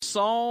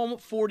Psalm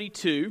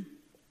 42.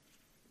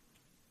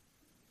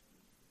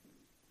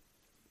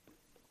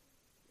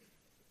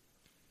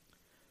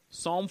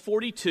 Psalm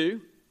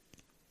 42.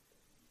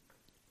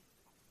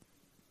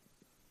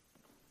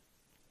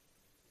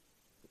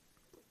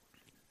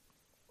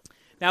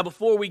 Now,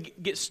 before we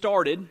get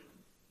started,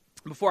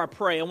 before I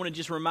pray, I want to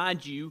just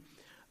remind you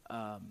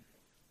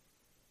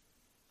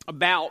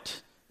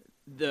about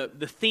the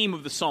theme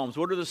of the Psalms.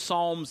 What are the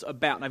Psalms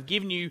about? And I've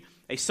given you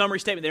a summary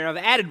statement there, and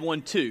I've added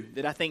one too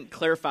that I think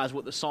clarifies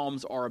what the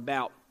Psalms are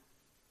about.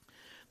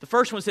 The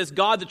first one says,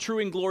 God, the true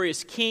and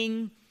glorious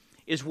King,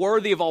 is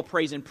worthy of all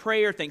praise and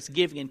prayer,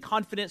 thanksgiving and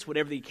confidence,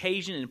 whatever the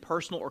occasion in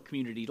personal or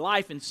community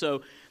life. And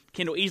so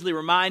Kendall easily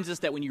reminds us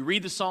that when you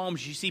read the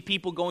Psalms, you see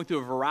people going through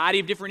a variety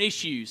of different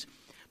issues.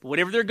 But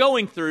whatever they're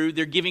going through,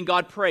 they're giving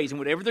God praise. And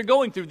whatever they're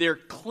going through, they're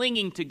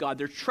clinging to God.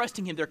 They're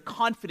trusting Him. They're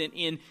confident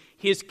in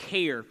His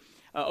care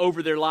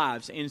over their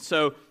lives. And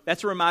so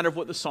that's a reminder of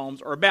what the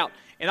Psalms are about.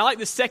 And I like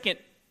the second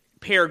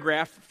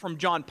paragraph from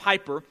John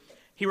Piper.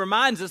 He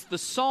reminds us the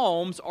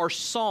Psalms are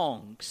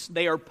songs.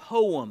 They are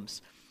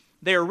poems.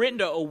 They are written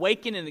to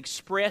awaken and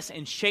express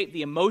and shape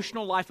the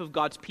emotional life of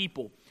God's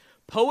people.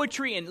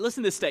 Poetry, and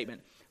listen to this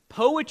statement,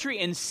 poetry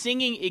and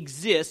singing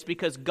exist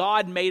because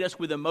God made us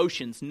with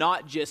emotions,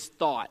 not just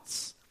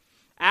thoughts.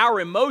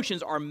 Our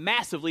emotions are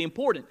massively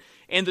important.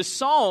 And the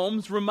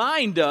Psalms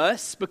remind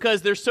us,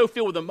 because they're so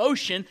filled with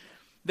emotion,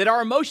 that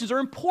our emotions are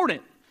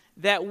important.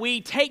 That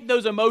we take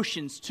those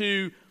emotions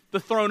to the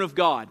throne of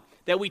God.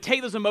 That we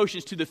take those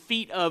emotions to the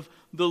feet of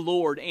the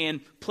Lord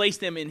and place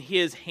them in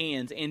His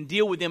hands and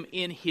deal with them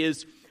in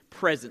His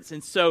presence.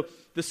 And so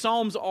the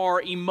Psalms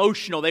are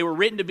emotional. They were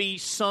written to be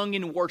sung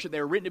in worship. They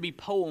were written to be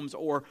poems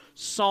or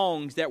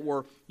songs that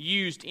were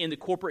used in the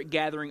corporate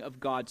gathering of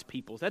God's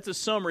people. That's a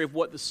summary of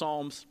what the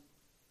Psalms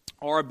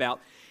are about.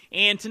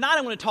 And tonight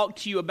I'm going to talk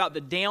to you about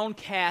the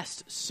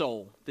downcast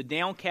soul. The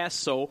downcast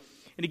soul.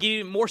 And to get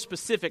even more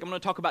specific, I'm going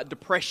to talk about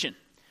depression.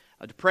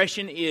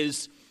 Depression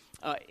is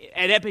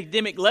at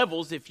epidemic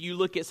levels. If you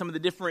look at some of the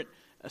different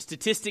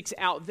statistics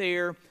out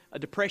there,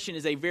 depression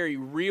is a very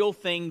real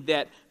thing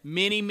that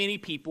many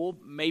people,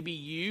 maybe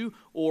you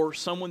or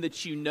someone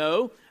that you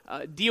know,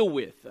 deal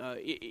with.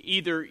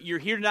 Either you're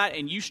here tonight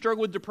and you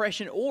struggle with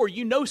depression, or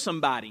you know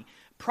somebody,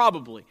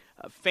 probably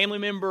a family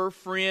member,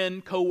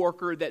 friend,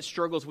 coworker that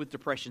struggles with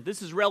depression.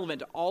 This is relevant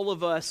to all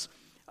of us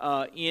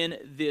in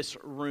this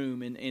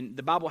room, and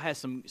the Bible has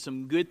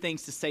some good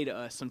things to say to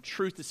us, some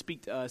truth to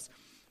speak to us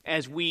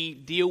as we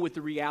deal with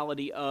the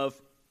reality of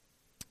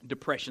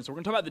depression. So we're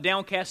going to talk about the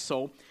downcast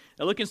soul.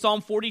 Now look in Psalm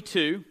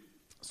 42.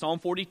 Psalm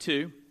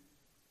 42.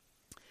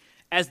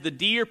 As the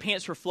deer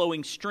pants for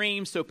flowing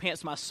streams, so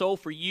pants my soul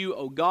for you,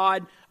 O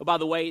God. Oh, by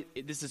the way,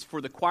 this is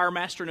for the choir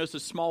master. Notice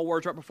those small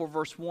words right before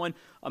verse 1.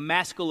 A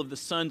maskil of the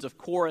sons of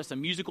Korah, a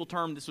musical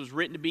term. This was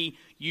written to be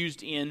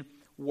used in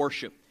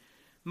worship.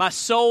 My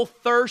soul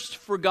thirsts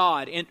for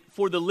God and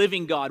for the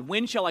living God.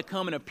 When shall I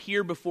come and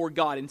appear before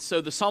God? And so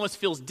the psalmist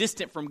feels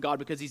distant from God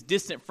because he's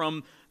distant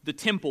from the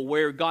temple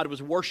where God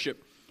was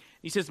worshipped.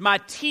 He says, my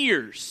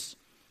tears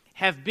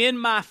have been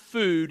my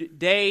food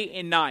day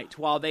and night,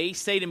 while they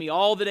say to me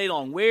all the day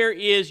long, where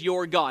is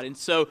your God? And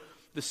so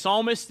the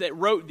psalmist that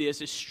wrote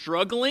this is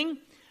struggling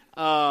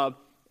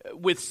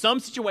with some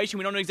situation.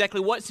 We don't know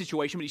exactly what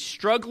situation, but he's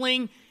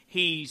struggling,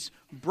 he's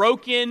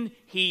broken,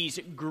 he's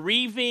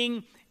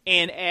grieving.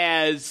 And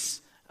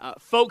as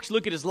folks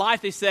look at his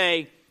life, they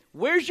say,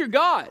 where's your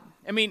God?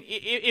 I mean,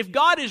 if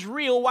God is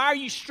real, why are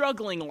you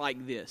struggling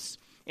like this?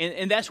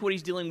 And that's what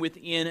he's dealing with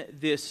in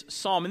this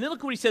psalm. And then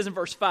look what he says in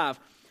verse 5.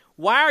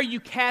 Why are you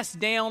cast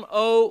down,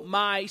 O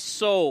my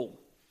soul?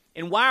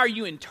 And why are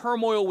you in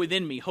turmoil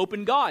within me? Hope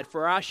in God,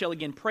 for I shall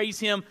again praise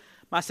Him,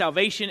 my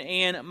salvation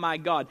and my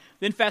God.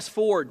 Then fast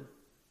forward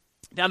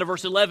down to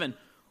verse 11.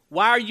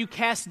 Why are you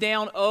cast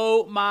down,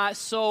 O my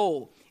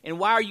soul? And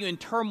why are you in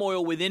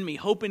turmoil within me?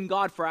 Hope in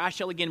God, for I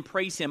shall again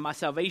praise Him, my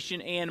salvation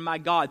and my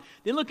God.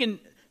 Then look in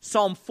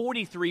Psalm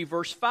 43,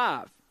 verse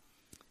 5.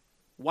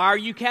 Why are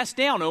you cast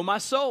down, O my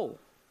soul?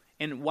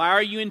 And why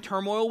are you in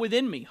turmoil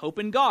within me? Hope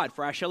in God,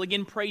 for I shall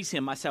again praise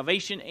Him, my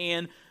salvation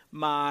and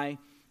my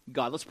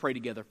God. Let's pray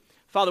together.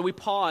 Father, we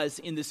pause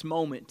in this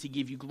moment to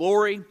give you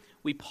glory.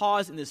 We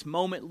pause in this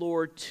moment,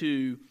 Lord,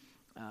 to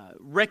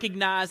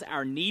recognize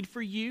our need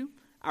for you,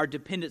 our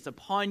dependence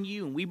upon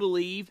you, and we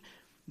believe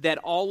that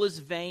all is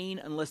vain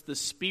unless the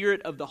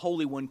Spirit of the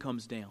Holy One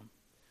comes down.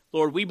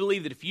 Lord, we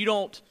believe that if you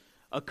don't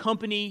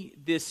accompany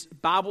this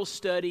Bible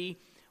study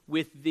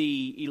with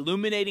the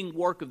illuminating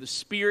work of the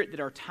Spirit, that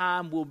our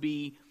time will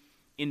be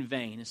in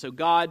vain. And so,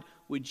 God,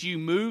 would you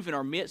move in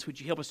our midst? Would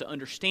you help us to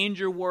understand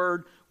your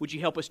word? Would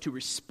you help us to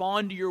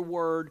respond to your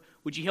word?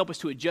 Would you help us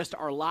to adjust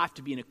our life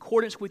to be in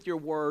accordance with your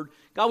word?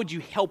 God, would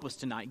you help us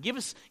tonight? Give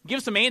us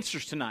some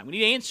answers tonight. We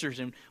need answers,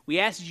 and we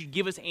ask that you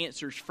give us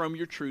answers from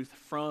your truth,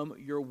 from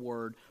your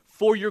word,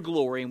 for your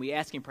glory. And we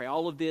ask and pray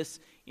all of this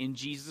in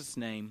Jesus'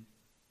 name.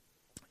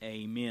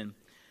 Amen.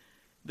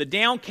 The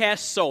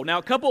downcast soul. Now,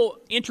 a couple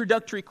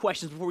introductory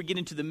questions before we get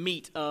into the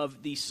meat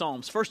of these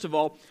psalms. First of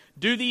all,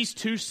 do these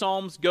two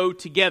psalms go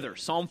together?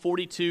 Psalm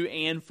 42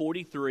 and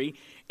 43.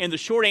 And the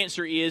short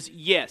answer is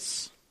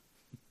yes.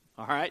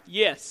 All right,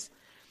 yes.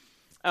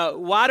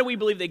 Why do we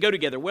believe they go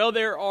together? Well,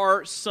 there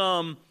are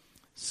some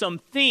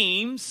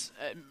themes.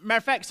 Matter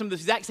of fact, some of the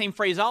exact same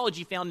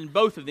phraseology found in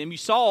both of them. You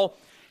saw,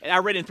 I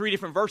read in 3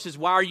 different verses,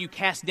 why are you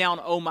cast down,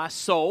 O my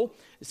soul?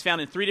 It's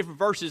found in 3 different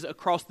verses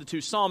across the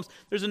two psalms.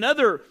 There's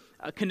another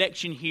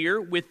connection here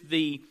with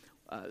the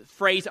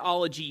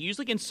phraseology used,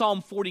 like in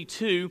Psalm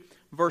 42,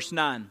 verse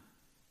 9.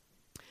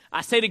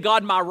 I say to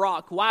God, my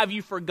rock, why have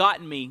you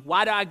forgotten me?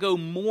 Why do I go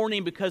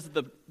mourning because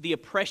of the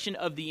oppression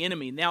of the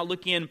enemy? Now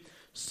look in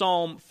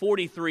Psalm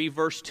 43,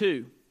 verse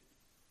 2.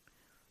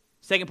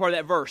 Second part of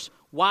that verse.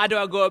 Why do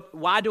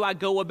I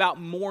go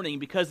about mourning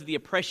because of the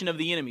oppression of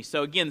the enemy?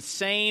 So again,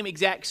 same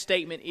exact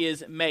statement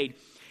is made.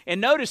 And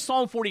notice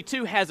Psalm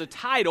 42 has a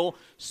title.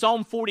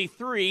 Psalm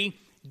 43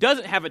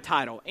 doesn't have a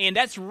title. And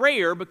that's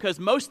rare because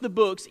most of the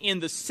books in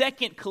the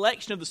second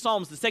collection of the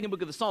Psalms, the second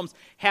book of the Psalms,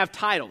 have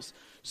titles.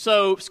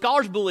 So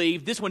scholars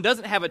believe this one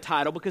doesn't have a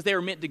title because they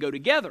are meant to go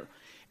together.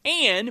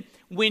 And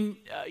when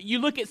you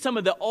look at some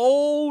of the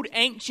old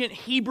ancient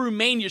Hebrew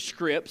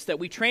manuscripts that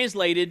we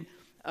translated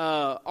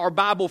our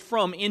Bible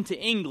from into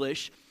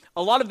English,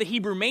 a lot of the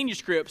Hebrew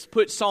manuscripts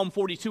put Psalm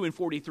 42 and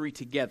 43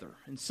 together.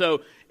 And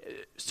so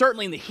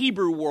certainly in the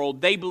Hebrew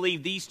world, they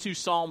believe these two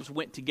psalms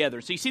went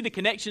together. So you see the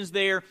connections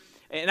there,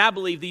 and I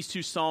believe these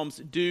two psalms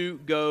do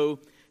go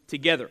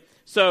together.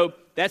 So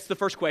that's the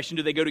first question.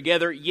 Do they go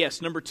together?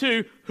 Yes. Number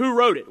 2, who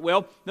wrote it?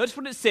 Well, notice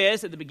what it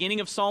says at the beginning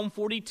of Psalm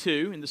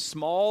 42 in the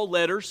small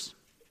letters.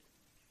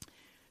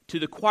 To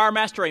the choir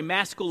master, a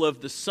maskil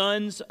of the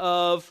sons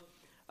of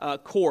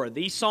Korah.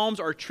 These psalms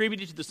are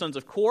attributed to the sons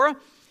of Korah.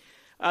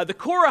 The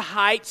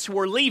Korahites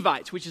were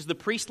Levites, which is the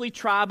priestly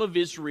tribe of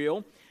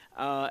Israel.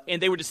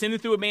 And they were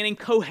descended through a man named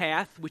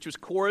Kohath, which was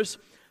Korah's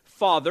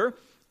father.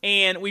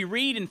 And we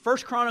read in 1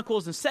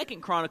 Chronicles and 2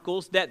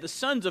 Chronicles that the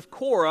sons of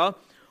Korah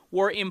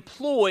were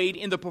employed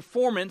in the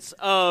performance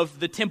of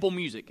the temple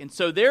music. And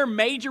so their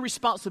major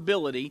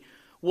responsibility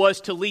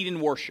was to lead in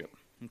worship,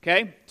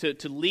 okay?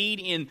 To lead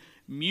in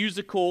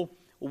musical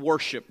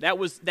worship. That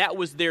was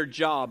their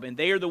job. And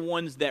they are the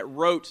ones that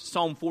wrote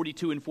Psalm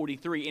 42 and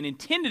 43 and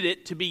intended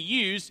it to be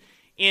used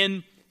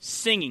in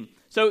singing.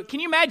 So can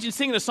you imagine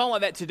singing a song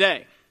like that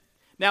today?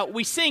 Now,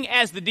 we sing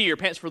As the Deer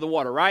Pants for the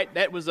Water, right?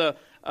 That was a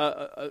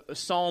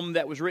psalm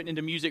that was written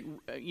into music,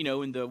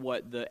 in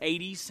the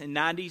 80s and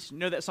 90s. You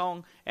know that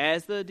song?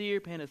 As the deer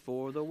panteth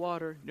for the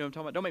water. You know what I'm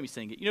talking about? Don't make me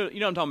sing it. You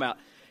know what I'm talking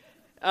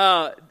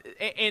about.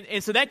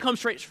 And so that comes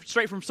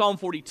straight from Psalm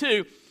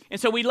 42. And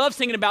so we love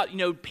singing about,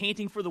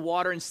 panting for the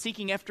water and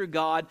seeking after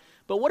God.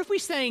 But what if we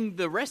sang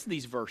the rest of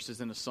these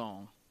verses in a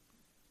song?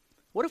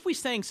 What if we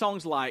sang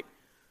songs like,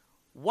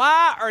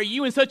 why are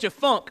you in such a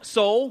funk,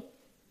 soul?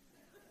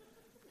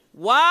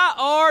 Why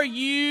are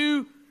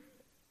you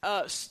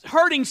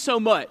hurting so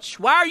much?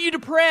 Why are you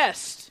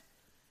depressed?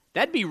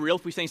 That'd be real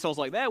if we sang songs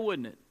like that,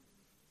 wouldn't it?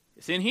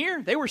 It's in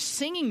here. They were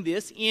singing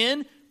this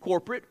in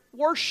corporate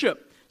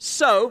worship.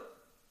 So,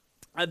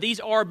 these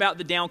are about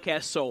the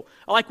downcast soul.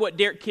 I like what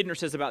Derek Kidner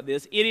says about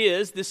this.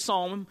 This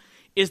psalm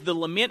is the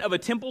lament of a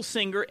temple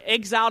singer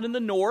exiled in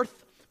the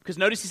north. Because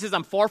notice he says,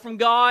 I'm far from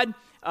God.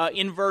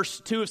 In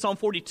verse 2 of Psalm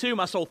 42,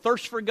 my soul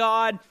thirsts for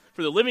God,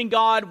 for the living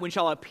God. When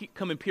shall I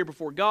come and appear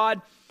before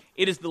God?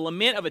 It is the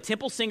lament of a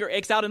temple singer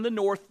exiled in the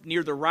north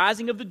near the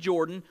rising of the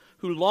Jordan,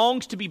 who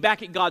longs to be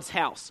back at God's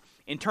house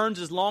and turns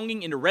his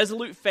longing into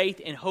resolute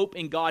faith and hope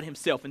in God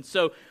himself. And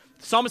so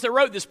the psalmist that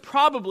wrote this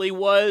probably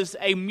was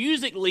a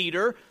music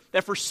leader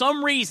that for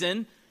some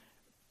reason,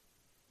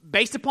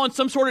 based upon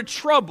some sort of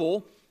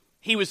trouble,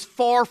 he was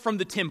far from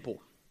the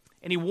temple.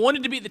 And he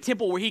wanted to be at the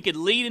temple where he could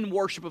lead in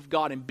worship of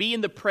God and be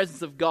in the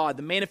presence of God,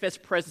 the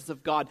manifest presence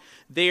of God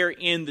there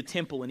in the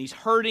temple. And he's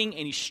hurting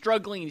and he's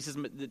struggling. And he says,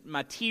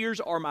 my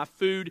tears are my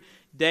food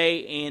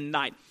day and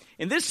night.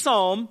 And this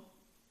psalm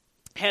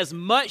has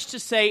much to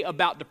say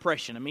about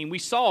depression. I mean, we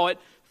saw it,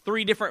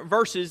 3 different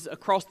verses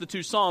across the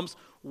 2 psalms.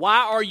 Why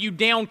are you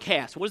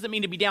downcast? What does it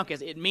mean to be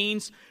downcast? It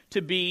means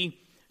to be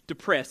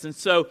depressed. And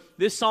so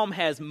this psalm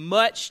has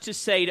much to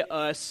say to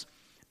us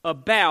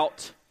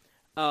about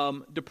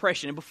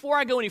depression. And before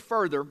I go any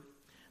further,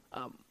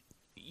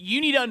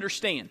 you need to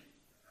understand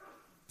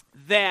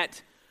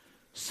that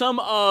some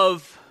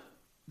of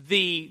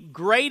the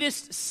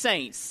greatest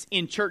saints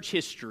in church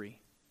history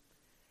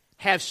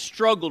have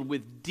struggled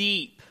with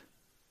deep,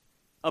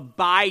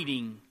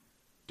 abiding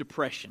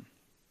depression.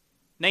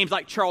 Names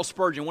like Charles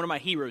Spurgeon, one of my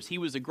heroes. He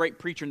was a great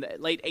preacher in the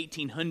late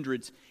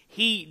 1800s.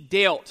 He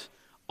dealt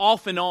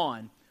off and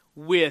on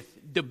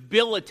with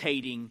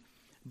debilitating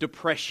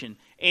depression.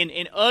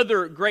 And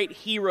other great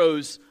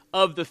heroes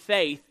of the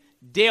faith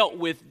dealt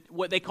with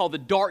what they call the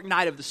dark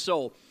night of the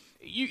soul.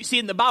 You see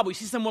in the Bible, you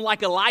see someone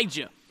like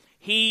Elijah.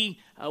 He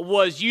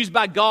was used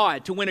by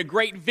God to win a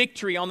great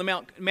victory on the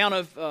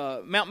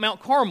Mount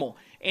Carmel.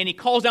 and he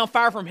calls down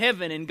fire from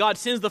heaven, and God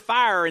sends the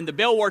fire, and the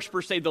Baal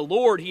worshipers say, the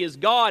Lord, he is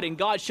God, and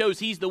God shows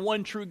he's the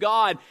one true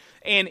God.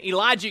 And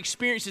Elijah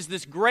experiences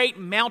this great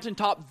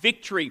mountaintop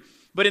victory.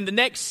 But in the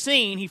next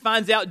scene, he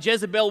finds out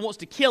Jezebel wants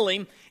to kill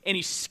him, and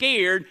he's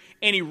scared,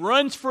 and he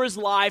runs for his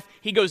life.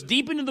 He goes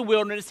deep into the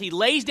wilderness. He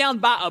lays down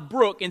by a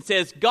brook and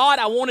says, God,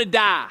 I want to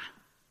die.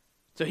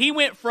 So he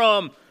went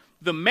from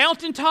the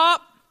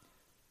mountaintop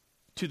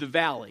to the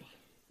valley,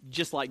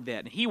 just like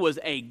that. And he was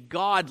a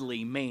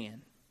godly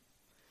man.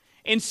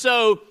 And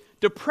so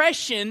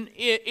depression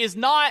is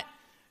not,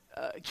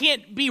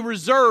 can't be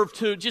reserved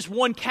to just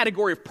one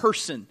category of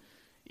person.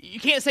 You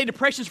can't say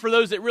depression is for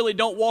those that really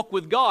don't walk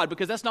with God,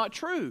 because that's not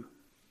true.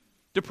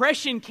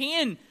 Depression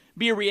can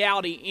be a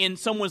reality in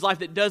someone's life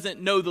that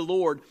doesn't know the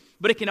Lord,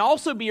 but it can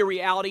also be a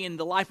reality in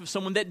the life of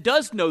someone that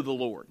does know the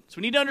Lord. So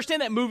we need to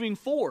understand that moving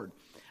forward,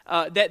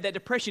 that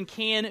depression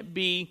can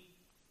be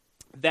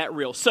that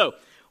real. So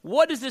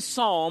what does this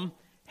psalm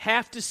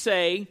have to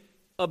say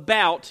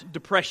about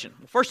depression?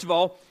 Well, first of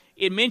all,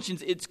 it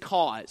mentions its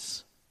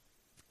cause.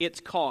 Its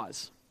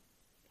cause.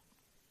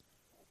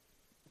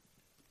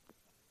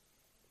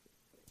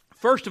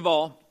 First of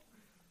all,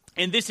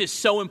 and this is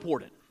so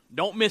important,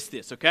 don't miss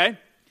this, okay?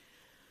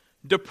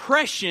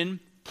 Depression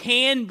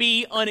can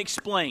be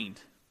unexplained.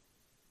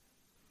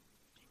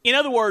 In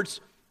other words,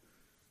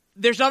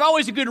 there's not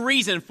always a good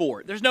reason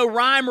for it. There's no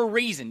rhyme or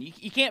reason.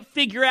 You can't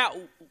figure out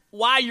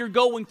why you're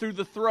going through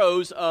the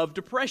throes of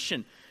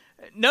depression.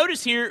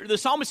 Notice here, the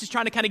psalmist is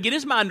trying to kind of get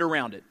his mind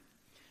around it.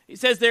 He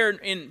says there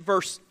in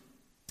verse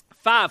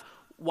 5,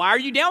 why are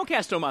you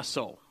downcast, O my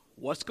soul?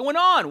 What's going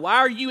on? Why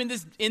are you in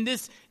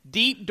this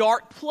deep,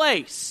 dark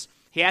place?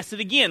 He asked it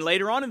again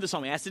later on in the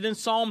psalm. He asked it in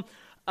Psalm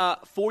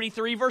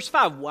 43, verse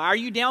 5. Why are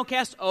you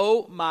downcast,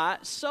 O my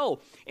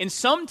soul? And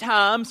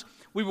sometimes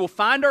we will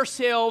find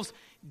ourselves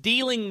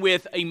dealing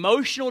with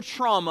emotional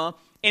trauma,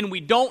 and we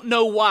don't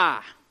know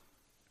why.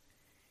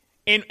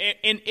 And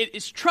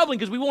it's troubling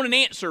because we want an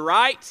answer,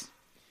 right?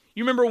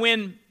 You remember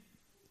when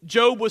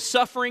Job was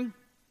suffering?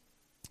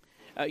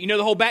 You know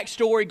the whole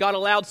backstory. God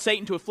allowed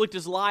Satan to afflict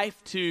his life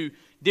to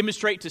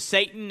demonstrate to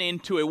Satan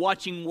and to a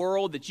watching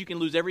world that you can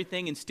lose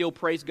everything and still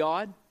praise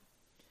God.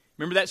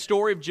 Remember that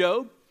story of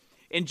Job?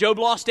 And Job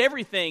lost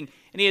everything,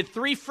 and he had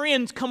 3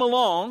 friends come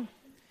along,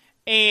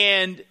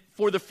 and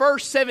for the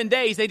first 7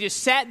 days, they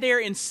just sat there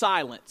in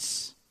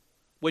silence,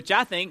 which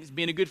I think is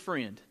being a good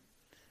friend.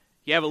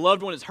 You have a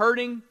loved one that's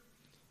hurting,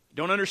 you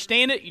don't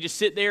understand it, you just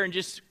sit there and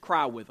just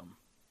cry with them.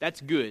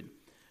 That's good.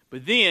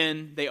 But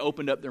then they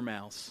opened up their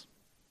mouths.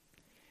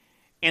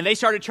 And they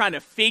started trying to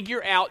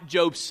figure out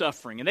Job's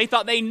suffering. And they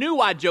thought they knew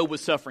why Job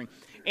was suffering.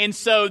 And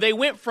so they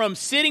went from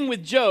sitting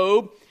with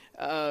Job,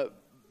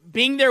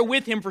 being there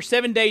with him for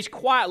 7 days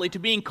quietly, to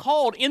being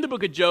called in the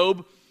book of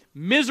Job,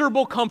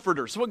 miserable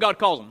comforters. That's what God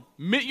calls them.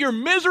 You're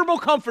miserable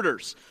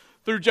comforters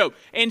through Job.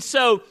 And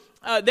so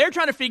they're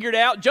trying to figure it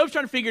out. Job's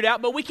trying to figure it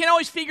out. But we can't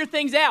always figure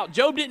things out.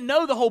 Job didn't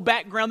know the whole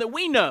background that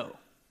we know.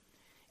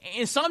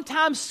 And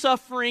sometimes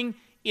suffering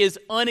is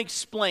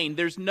unexplained.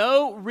 There's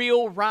no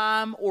real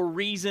rhyme or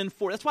reason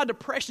for it. That's why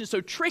depression is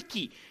so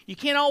tricky. You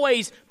can't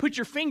always put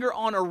your finger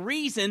on a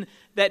reason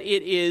that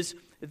it is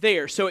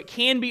there. So it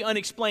can be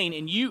unexplained,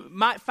 and you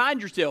might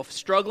find yourself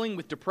struggling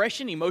with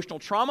depression, emotional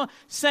trauma,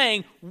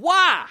 saying,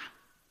 why?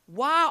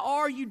 Why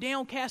are you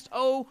downcast,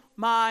 oh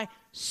my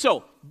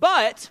soul?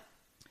 But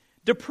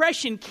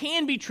depression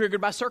can be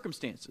triggered by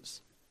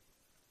circumstances.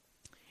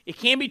 It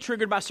can be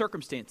triggered by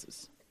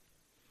circumstances.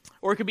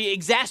 Or it could be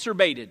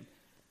exacerbated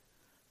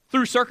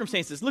through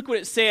circumstances. Look what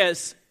it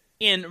says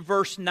in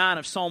verse 9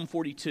 of Psalm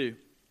 42.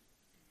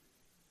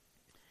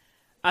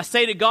 I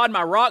say to God,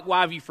 my rock,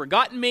 why have you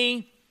forgotten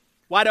me?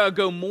 Why do I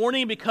go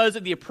mourning because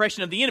of the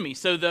oppression of the enemy?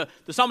 So the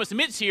psalmist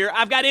admits here,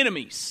 I've got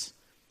enemies.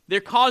 They're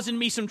causing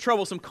me some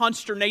trouble, some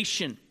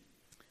consternation.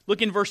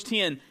 Look in verse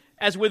 10.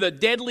 As with a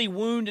deadly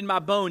wound in my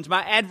bones,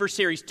 my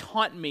adversaries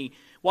taunt me,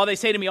 while they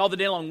say to me all the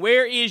day long,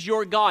 where is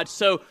your God?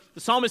 So the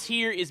psalmist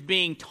here is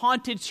being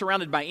taunted,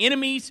 surrounded by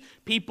enemies,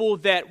 people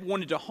that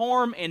wanted to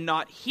harm and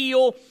not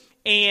heal,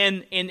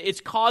 and it's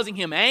causing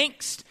him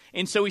angst.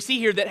 And so we see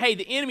here that, hey,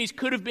 the enemies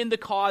could have been the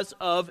cause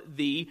of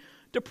the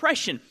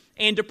depression.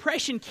 And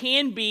depression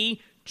can be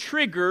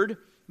triggered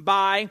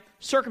by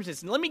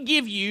circumstances. And let me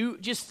give you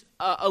just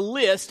a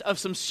list of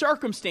some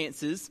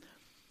circumstances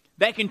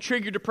that can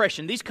trigger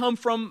depression. These come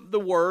from the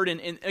Word,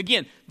 and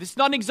again, this is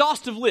not an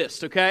exhaustive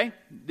list, okay?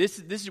 This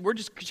is we're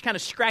just kind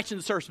of scratching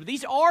the surface. But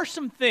these are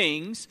some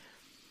things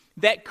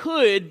that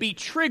could be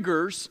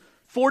triggers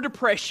for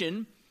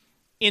depression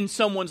in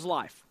someone's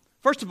life.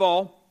 First of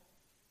all,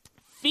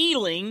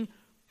 feeling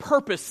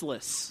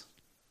purposeless.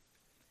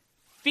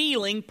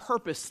 Feeling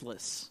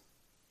purposeless.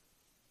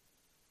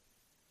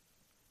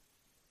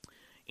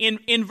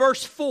 In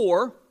verse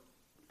 4,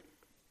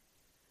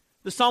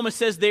 the psalmist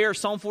says there,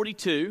 Psalm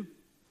 42,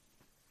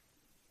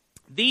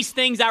 these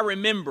things I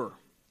remember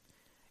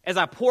as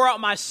I pour out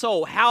my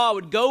soul, how I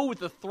would go with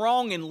the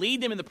throng and lead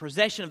them in the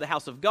possession of the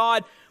house of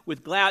God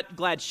with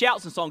glad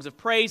shouts and songs of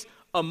praise,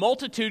 a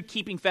multitude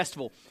keeping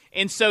festival.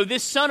 And so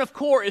this son of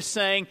Korah is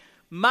saying,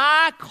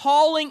 my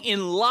calling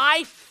in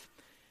life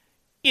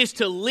is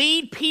to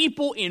lead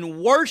people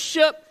in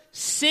worship,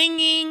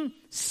 singing,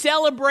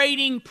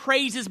 celebrating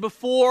praises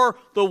before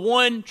the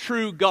one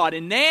true God.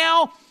 And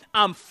now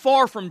I'm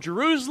far from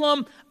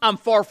Jerusalem, I'm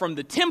far from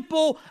the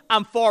temple,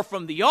 I'm far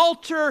from the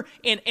altar,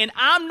 and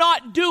I'm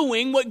not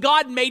doing what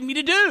God made me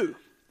to do.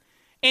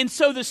 And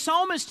so the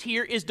psalmist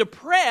here is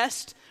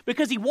depressed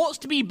because he wants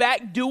to be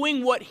back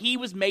doing what he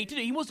was made to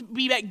do. He wants to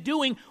be back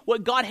doing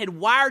what God had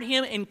wired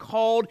him and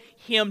called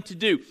him to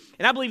do.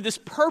 And I believe this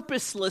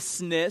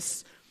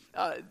purposelessness,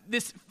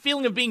 this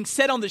feeling of being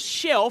set on the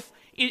shelf,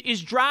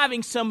 is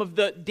driving some of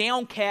the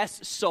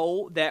downcast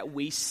soul that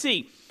we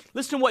see.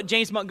 Listen to what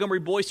James Montgomery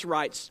Boyce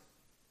writes.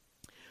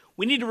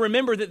 We need to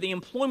remember that the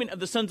employment of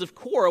the sons of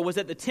Korah was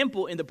at the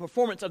temple in the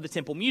performance of the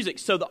temple music.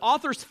 So the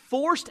author's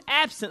forced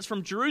absence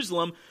from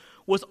Jerusalem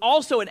was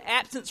also an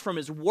absence from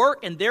his work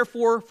and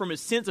therefore from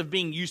his sense of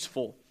being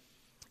useful.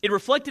 It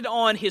reflected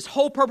on his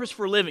whole purpose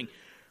for living.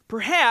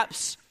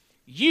 Perhaps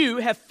you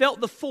have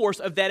felt the force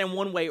of that in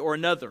one way or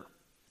another.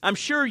 I'm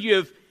sure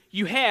you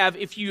have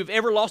if you have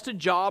ever lost a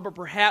job or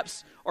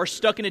perhaps are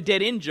stuck in a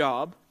dead-end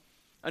job.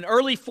 An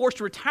early forced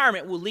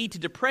retirement will lead to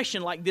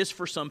depression like this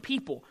for some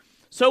people.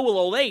 So will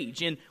old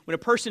age. And when a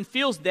person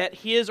feels that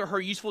his or her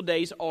useful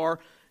days are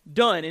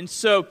done. And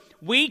so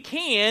we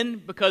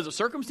can, because of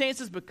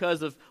circumstances,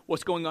 because of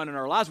what's going on in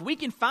our lives, we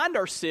can find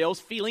ourselves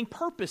feeling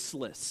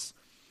purposeless.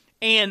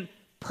 And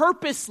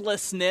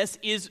purposelessness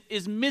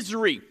is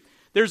misery.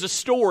 There's a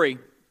story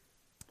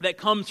that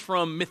comes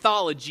from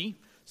mythology,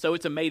 so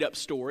it's a made-up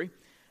story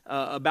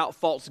about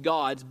false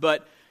gods.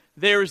 But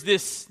there's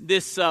this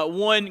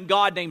one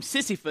god named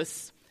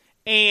Sisyphus,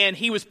 and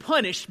he was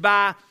punished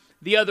by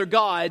the other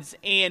gods,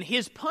 and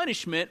his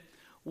punishment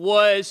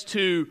was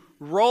to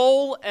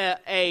roll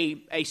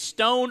a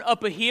stone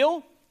up a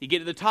hill. He'd get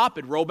to the top,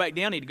 it'd roll back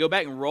down. He'd go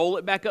back and roll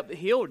it back up the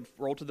hill, it'd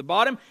roll to the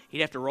bottom.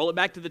 He'd have to roll it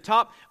back to the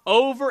top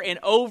over and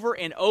over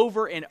and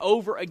over and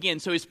over again.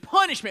 So his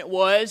punishment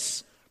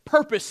was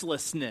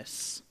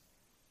purposelessness.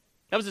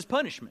 That was his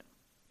punishment.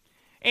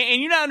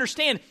 And you don't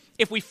understand,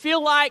 if we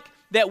feel like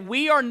that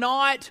we are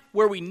not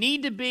where we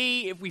need to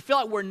be, if we feel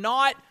like we're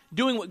not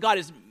doing what God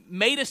has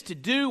made us to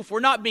do, if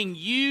we're not being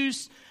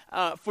used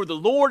for the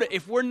Lord,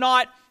 if we're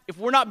not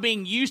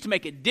being used to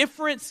make a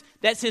difference,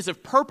 that sense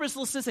of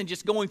purposelessness and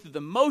just going through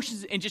the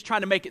motions and just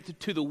trying to make it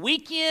to the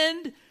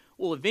weekend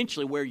will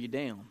eventually wear you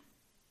down.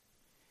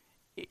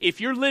 If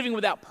you're living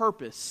without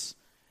purpose,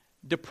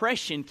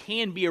 depression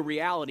can be a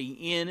reality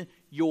in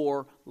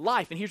your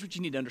life. And here's what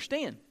you need to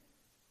understand.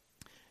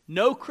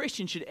 No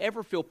Christian should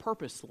ever feel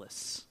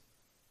purposeless.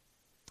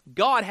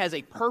 God has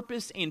a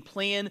purpose and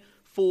plan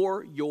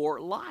for your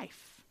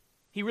life.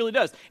 He really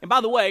does. And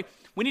by the way,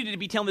 we need to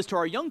be telling this to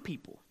our young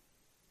people.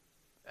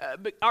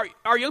 But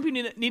our young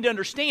people need to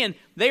understand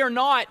they are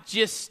not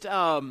just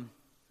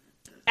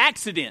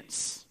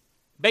accidents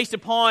based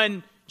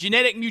upon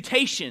genetic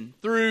mutation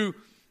through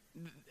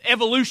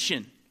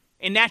evolution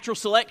and natural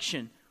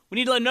selection. We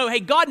need to let them know, hey,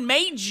 God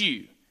made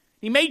you.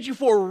 He made you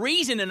for a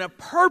reason and a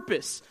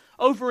purpose.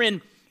 Over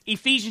in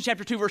Ephesians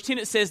chapter 2, verse 10,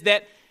 it says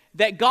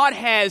that God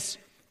has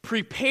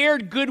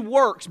prepared good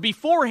works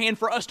beforehand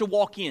for us to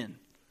walk in.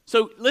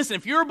 So listen,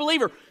 if you're a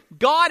believer,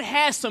 God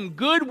has some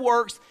good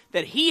works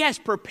that He has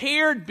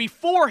prepared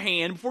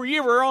beforehand before you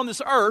ever were on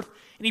this earth,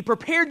 and He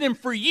prepared them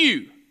for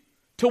you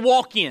to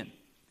walk in.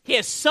 He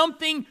has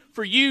something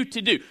for you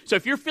to do. So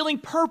if you're feeling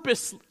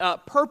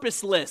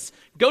purposeless,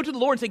 go to the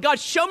Lord and say, God,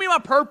 show me my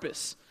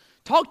purpose.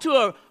 Talk to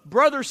a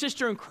brother or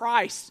sister in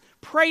Christ.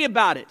 Pray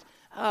about it.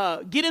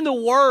 Get in the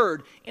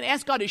Word and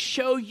ask God to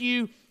show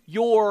you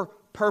your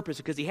purpose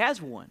because He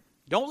has one.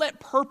 Don't let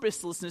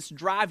purposelessness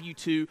drive you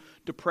to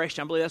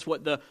depression. I believe that's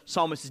what the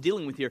psalmist is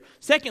dealing with here.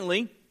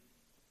 Secondly,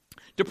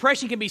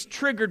 depression can be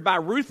triggered by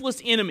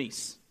ruthless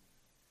enemies.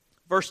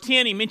 Verse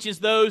 10, he mentions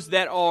those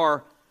that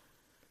are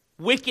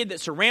wicked,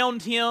 that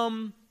surround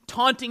him,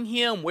 taunting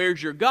him,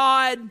 where's your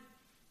God?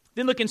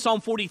 Then look in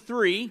Psalm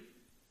 43,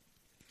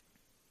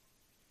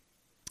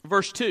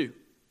 verse 2.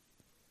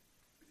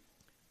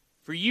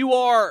 For you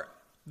are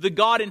the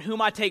God in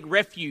whom I take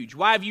refuge.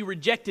 Why have you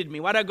rejected me?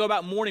 Why do I go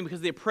about mourning? Because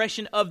of the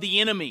oppression of the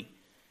enemy.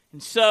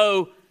 And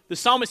so the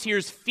psalmist here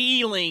is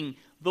feeling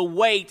the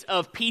weight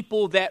of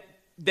people that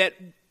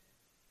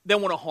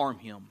want to harm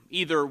him,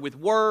 either with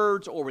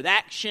words or with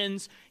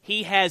actions.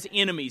 He has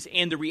enemies,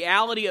 and the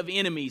reality of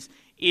enemies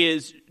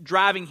is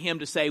driving him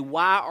to say,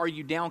 why are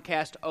you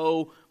downcast,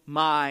 oh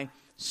my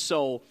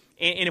soul?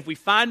 And if we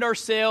find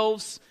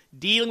ourselves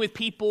dealing with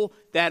people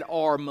that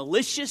are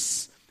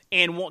malicious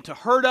and want to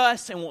hurt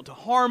us and want to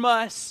harm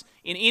us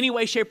in any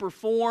way, shape, or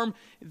form,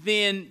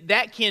 then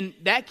that can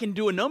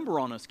do a number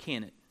on us,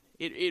 can it?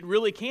 It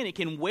really can. It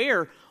can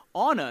wear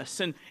on us.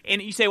 And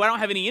you say, well, I don't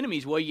have any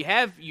enemies. Well, you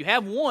have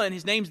one.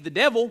 His name's the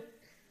devil.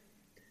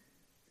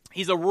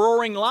 He's a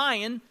roaring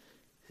lion,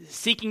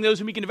 seeking those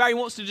whom he can devour. He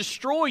wants to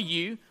destroy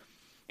you.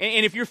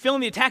 And if you're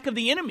feeling the attack of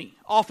the enemy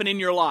often in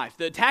your life,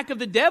 the attack of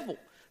the devil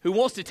who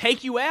wants to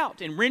take you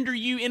out and render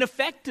you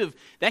ineffective,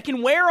 that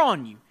can wear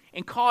on you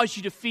and cause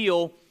you to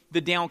feel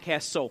the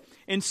downcast soul.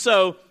 And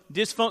so,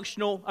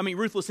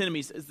 ruthless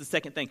enemies is the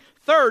second thing.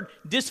 Third,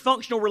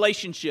 dysfunctional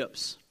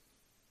relationships.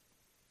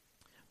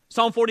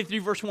 Psalm 43,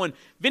 verse 1,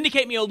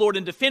 "Vindicate me, O Lord,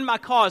 and defend my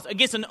cause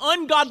against an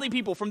ungodly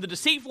people. From the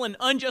deceitful and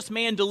unjust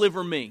man,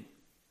 deliver me."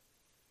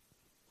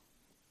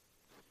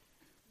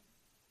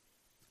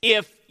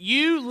 If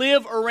you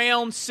live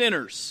around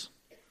sinners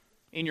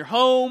in your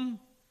home,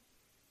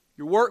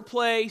 your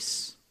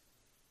workplace,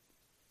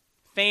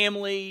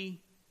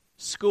 family,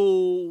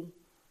 school,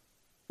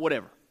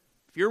 whatever,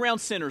 if you're around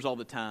sinners all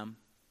the time,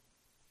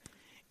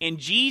 and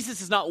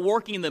Jesus is not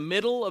working in the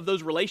middle of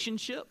those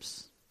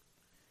relationships,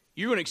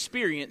 you're going to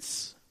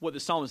experience what the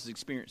psalmist is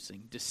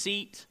experiencing: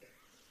 deceit,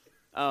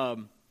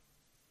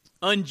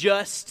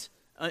 injustice,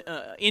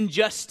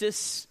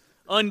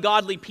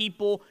 ungodly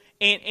people,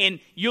 and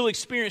you'll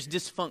experience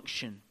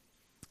dysfunction.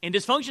 And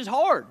dysfunction is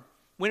hard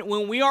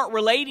when we aren't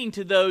relating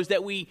to those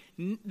that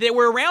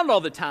we're around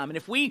all the time. And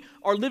if we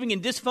are living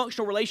in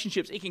dysfunctional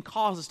relationships, it can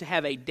cause us to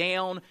have a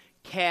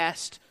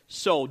downcast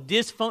soul.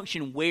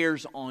 Dysfunction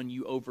wears on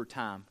you over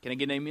time. Can I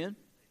get an amen?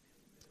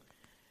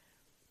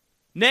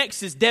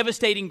 Next is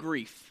devastating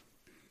grief.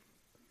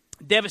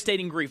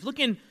 Devastating grief. Look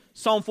in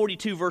Psalm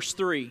 42, verse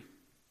 3.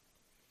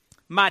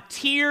 "My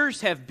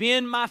tears have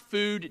been my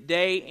food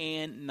day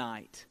and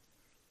night."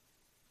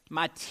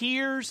 My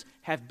tears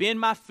have been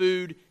my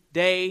food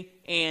day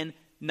and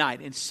night.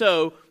 And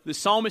so the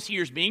psalmist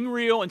here is being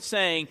real and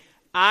saying,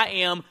 I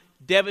am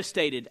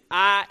devastated.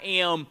 I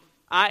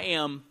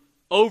am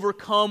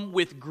overcome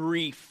with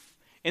grief.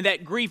 And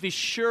that grief is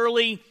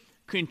surely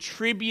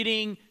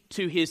contributing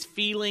to his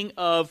feeling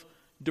of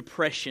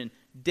depression.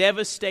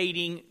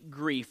 Devastating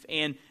grief.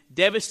 And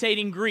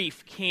devastating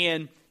grief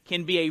can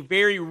be a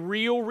very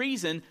real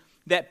reason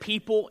that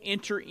people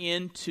enter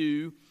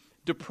into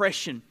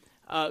depression.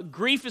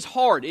 Grief is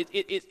hard.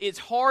 It's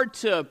hard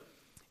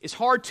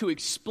to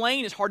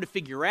explain. It's hard to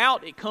figure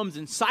out. It comes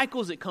in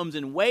cycles. It comes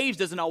in waves.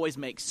 Doesn't always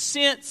make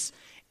sense.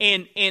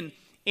 And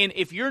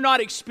if you're not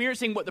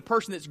experiencing what the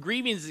person that's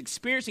grieving is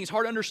experiencing, it's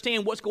hard to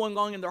understand what's going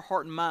on in their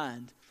heart and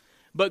mind.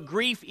 But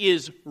grief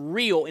is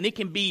real, and it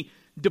can be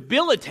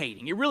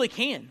debilitating. It really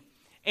can,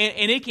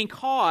 and it can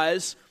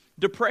cause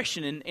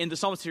depression. And the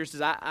psalmist here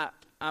says,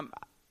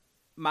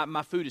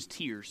 "My food is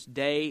tears,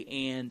 day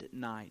and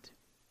night."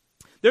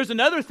 There's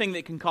another thing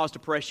that can cause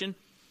depression: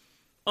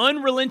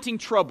 unrelenting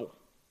trouble.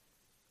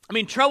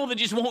 Trouble that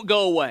just won't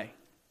go away.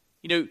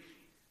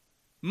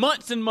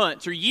 Months and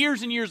months or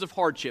years and years of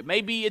hardship.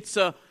 Maybe it's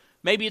a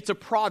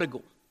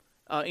prodigal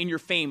in your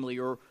family,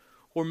 or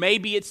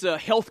maybe it's a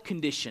health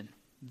condition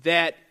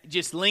that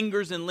just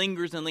lingers and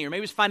lingers and lingers.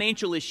 Maybe it's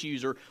financial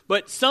issues,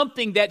 but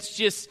something it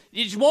just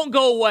won't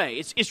go away.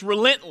 It's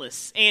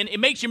relentless, and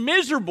it makes you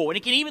miserable, and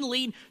it can even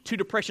lead to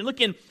depression.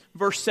 Look in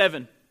verse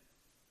 7.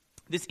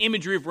 This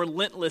imagery of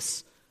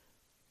relentless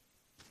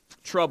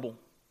trouble.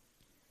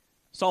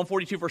 Psalm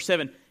 42, verse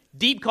 7.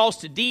 "Deep calls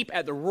to deep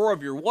at the roar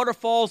of your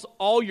waterfalls.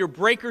 All your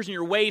breakers and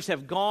your waves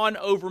have gone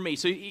over me."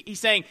 So he's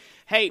saying,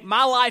 hey,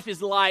 my life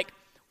is like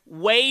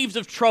waves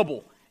of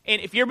trouble. And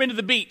if you've ever been to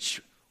the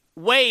beach,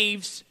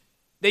 waves,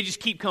 they just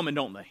keep coming,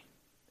 don't they?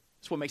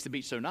 That's what makes the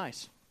beach so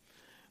nice.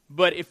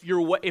 But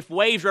if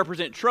waves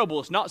represent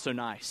trouble, it's not so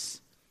nice.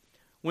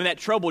 When that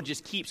trouble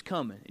just keeps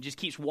coming, it just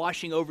keeps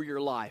washing over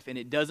your life, and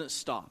it doesn't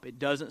stop.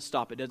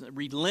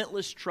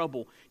 Relentless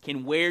trouble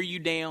can wear you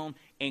down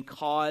and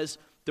cause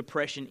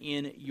depression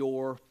in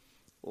your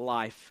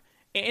life.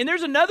 And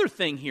there's another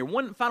thing here,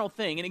 one final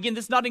thing, and again,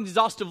 this is not an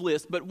exhaustive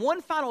list, but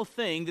one final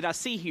thing that I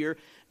see here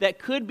that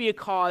could be a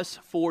cause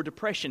for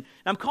depression.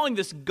 And I'm calling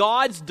this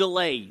God's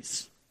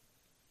delays.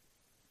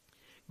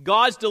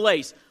 God's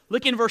delays.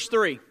 Look in verse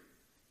 3.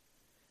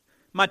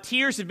 "My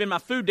tears have been my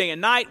food day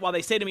and night, while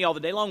they say to me all the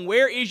day long,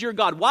 'Where is your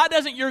God?'" Why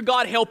doesn't your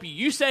God help you?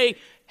 You say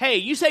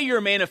you're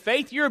a man of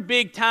faith. You're a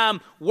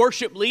big-time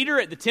worship leader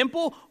at the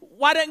temple.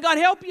 Why doesn't God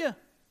help you?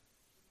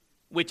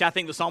 Which I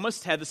think the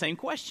psalmist had the same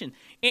question.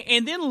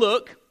 And then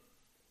look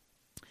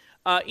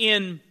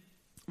in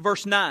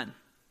verse 9.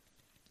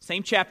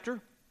 Same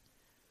chapter.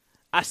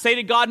 "I say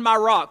to God, my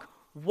rock,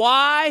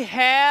 why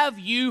have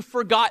you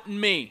forgotten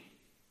me?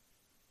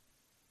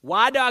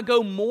 Why do I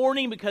go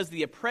mourning because of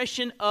the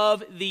oppression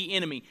of the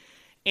enemy?"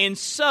 And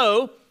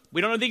so,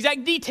 we don't know the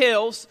exact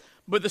details,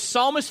 but the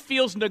psalmist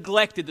feels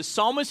neglected. The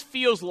psalmist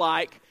feels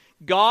like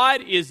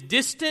God is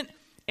distant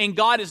and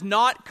God is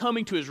not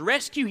coming to his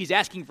rescue. He's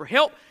asking for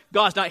help.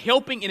 God's not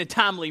helping in a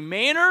timely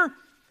manner.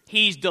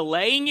 He's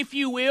delaying, if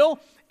you will.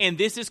 And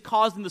this is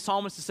causing the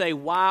psalmist to say,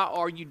 "Why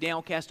are you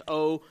downcast,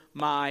 O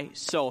my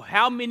soul?"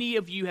 How many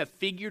of you have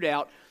figured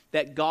out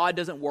that God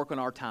doesn't work on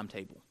our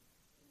timetable?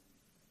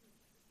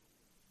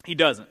 He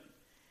doesn't.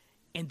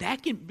 And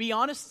that can be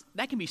honest,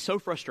 that can be so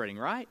frustrating,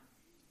 right?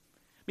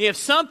 You have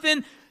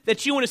something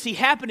that you want to see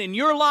happen in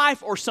your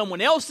life or someone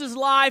else's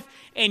life,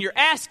 and you're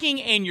asking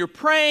and you're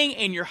praying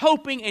and you're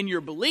hoping and you're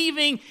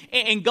believing,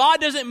 and God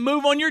doesn't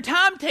move on your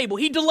timetable.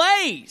 He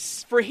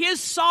delays for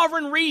his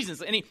sovereign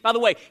reasons. And by the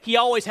way, he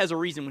always has a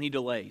reason when he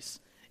delays.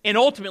 And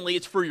ultimately,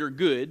 it's for your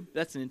good.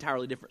 That's an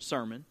entirely different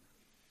sermon.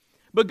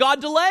 But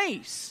God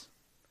delays.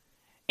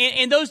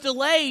 And those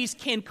delays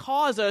can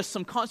cause us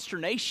some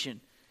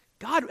consternation.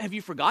 God, have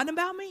you forgotten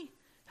about me?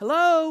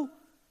 Hello?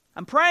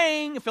 I'm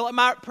praying. I feel like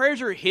my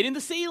prayers are hitting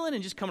the ceiling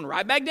and just coming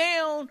right back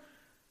down.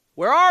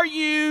 Where are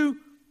you?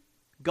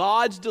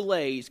 God's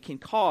delays can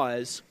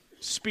cause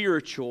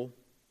spiritual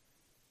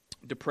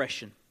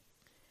depression.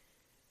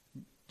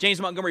 James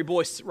Montgomery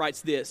Boyce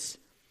writes this: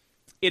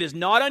 it is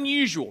not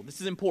unusual,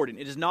 this is important,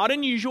 it is not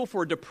unusual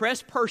for a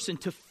depressed person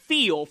to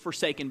feel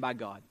forsaken by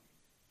God.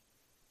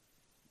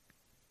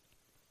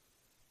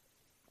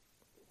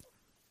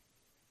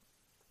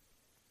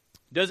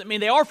 Doesn't mean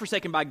they are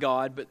forsaken by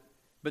God,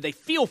 but they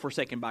feel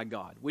forsaken by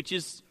God, which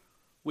is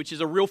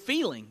a real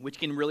feeling, which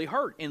can really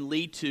hurt and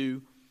lead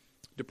to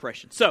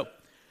depression. So,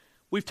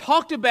 we've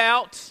talked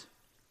about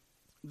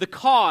the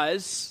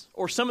cause,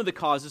 or some of the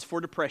causes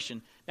for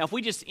depression. Now, if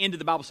we just ended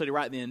the Bible study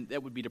right then,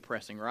 that would be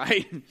depressing,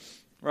 right?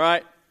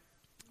 Right?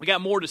 We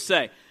got more to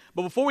say.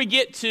 But before we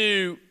get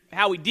to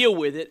how we deal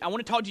with it, I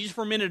want to talk to you just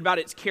for a minute about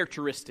its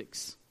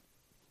characteristics.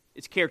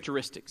 Its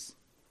characteristics.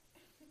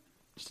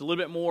 Just a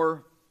little bit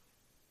more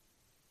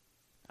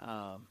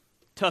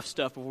tough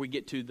stuff before we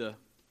get to the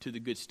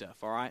good stuff,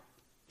 all right?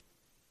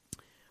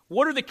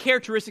 What are the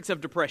characteristics of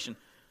depression?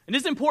 And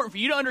this is important for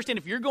you to understand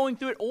if you're going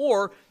through it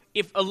or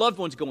if a loved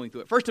one's going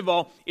through it. First of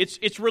all,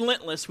 it's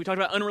relentless. We talked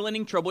about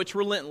unrelenting trouble. It's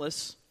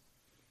relentless.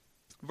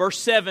 Verse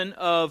 7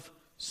 of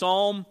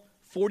Psalm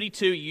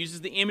 42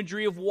 uses the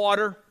imagery of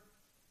water.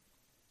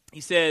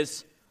 He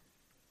says,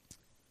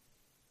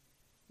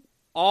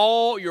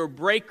 all your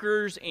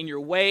breakers and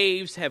your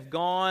waves have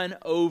gone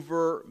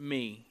over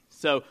me.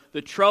 So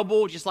the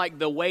trouble, just like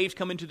the waves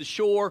coming to the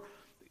shore,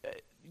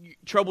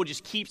 trouble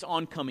just keeps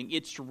on coming.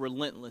 It's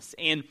relentless.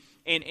 And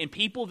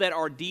people that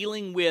are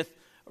dealing with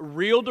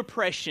real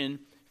depression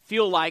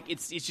feel like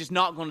it's just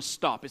not going to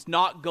stop. It's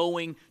not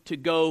going to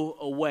go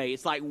away.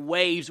 It's like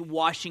waves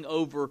washing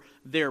over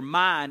their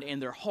mind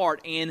and their heart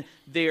and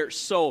their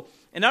soul.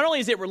 And not only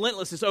is it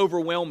relentless, it's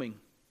overwhelming.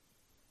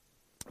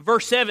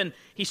 Verse 7,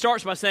 he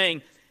starts by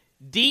saying,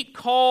 deep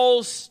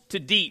calls to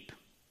deep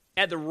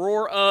at the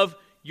roar of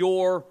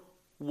your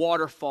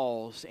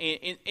waterfalls.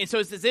 And so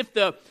it's as if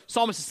the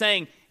psalmist is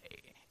saying,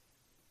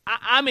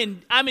 I'm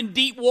in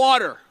deep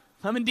water.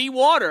 I'm in deep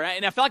water,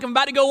 and I feel like I'm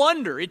about to go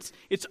under. It's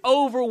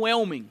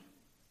overwhelming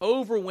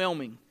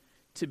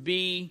to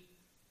be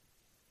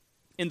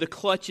in the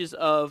clutches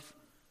of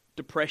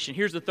depression.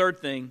 Here's the third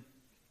thing.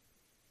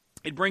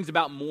 It brings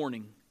about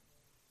mourning.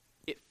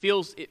 It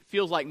feels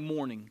like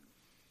mourning.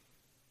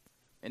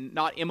 And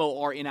not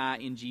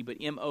M-O-R-N-I-N-G, but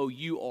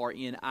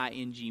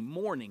M-O-U-R-N-I-G,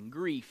 mourning,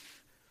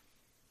 grief.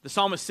 The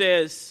psalmist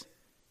says,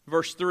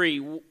 verse 3,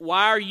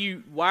 why are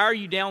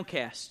you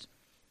downcast?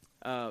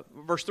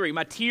 Verse 3,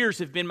 my tears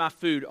have been my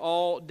food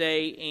all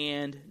day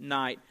and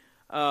night.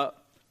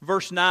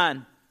 Verse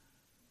 9,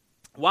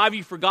 why have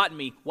you forgotten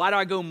me? Why do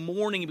I go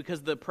mourning? Because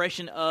of the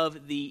oppression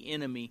of the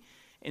enemy.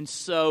 And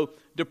so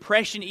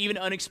depression, even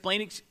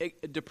unexplained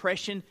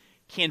depression,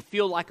 can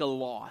feel like a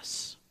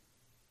loss.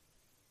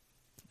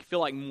 It can feel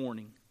like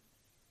mourning.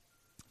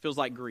 It feels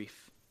like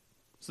grief.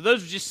 So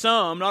those are just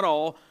some, not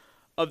all,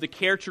 of the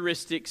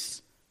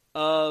characteristics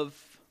of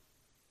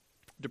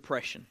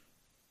depression.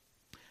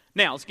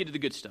 Now, let's get to the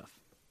good stuff.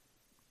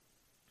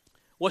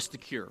 What's the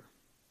cure?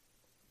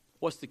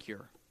 What's the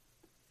cure?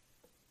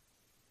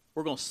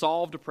 We're going to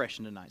solve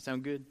depression tonight.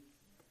 Sound good?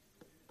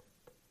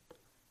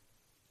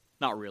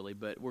 Not really,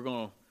 but we're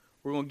going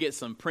to get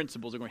some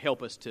principles that are going to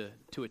help us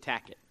to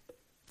attack it.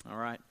 All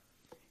right?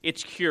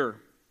 It's cure.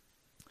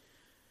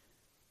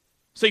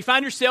 So you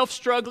find yourself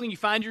struggling, you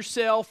find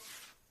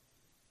yourself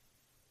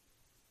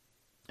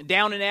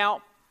down and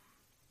out.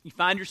 You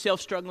find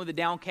yourself struggling with a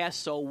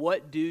downcast soul.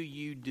 What do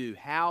you do?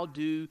 How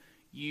do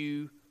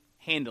you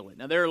handle it?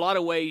 Now, there are a lot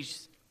of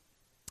ways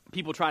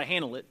people try to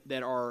handle it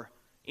that are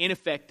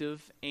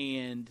ineffective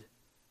and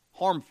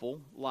harmful,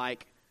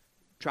 like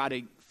try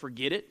to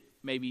forget it,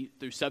 maybe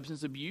through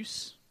substance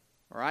abuse,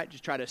 all right?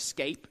 Just try to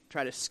escape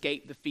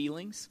the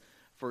feelings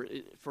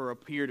for a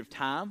period of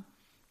time,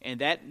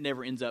 and that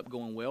never ends up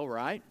going well,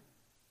 right?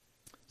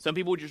 Some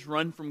people just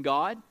run from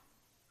God.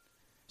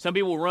 Some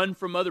people run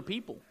from other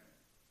people.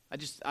 I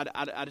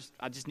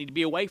just need to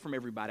be away from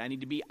everybody. I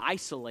need to be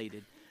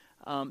isolated.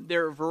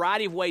 There are a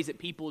variety of ways that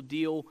people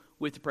deal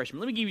with depression.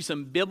 Let me give you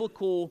some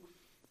biblical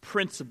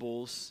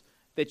principles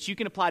that you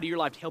can apply to your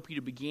life to help you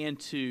to begin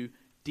to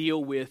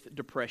deal with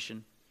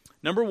depression.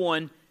 Number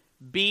one,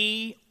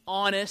 be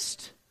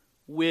honest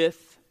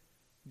with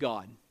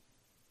God.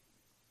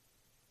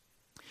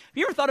 Have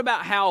you ever thought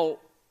about how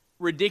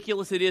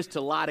ridiculous it is to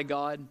lie to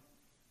God?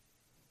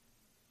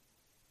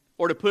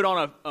 Or to put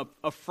on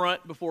a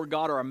front before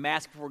God or a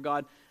mask before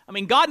God. I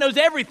mean, God knows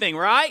everything,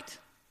 right?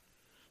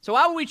 So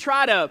why would we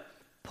try to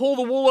pull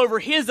the wool over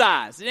His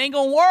eyes? It ain't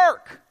going to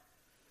work.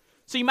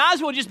 So you might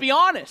as well just be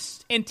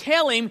honest and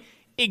tell Him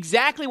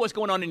exactly what's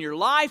going on in your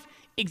life,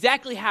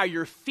 exactly how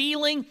you're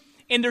feeling.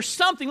 And there's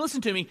something,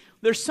 listen to me,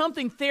 there's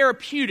something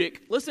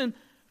therapeutic, listen,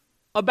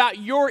 about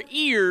your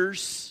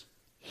ears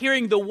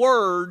hearing the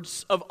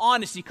words of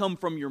honesty come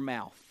from your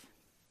mouth.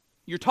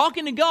 You're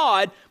talking to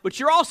God, but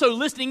you're also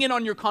listening in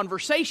on your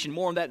conversation.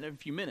 More on that in a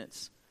few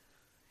minutes.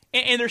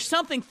 And there's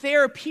something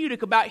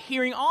therapeutic about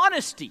hearing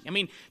honesty. I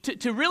mean,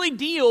 to really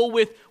deal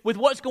with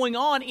what's going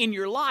on in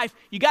your life,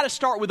 you got to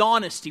start with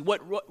honesty.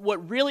 What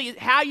really,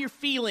 how you're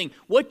feeling,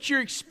 what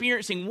you're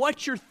experiencing,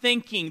 what you're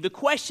thinking, the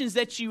questions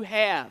that you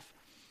have.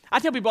 I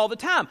tell people all the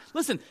time,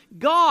 listen,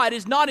 God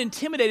is not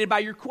intimidated by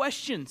your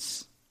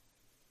questions.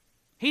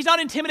 He's not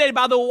intimidated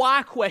by the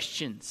why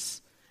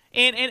questions.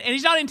 And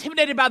He's not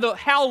intimidated by the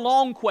how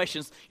long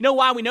questions. You know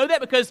why we know that?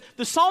 Because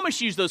the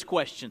psalmist used those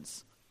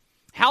questions.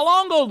 How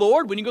long, O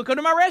Lord, when you go come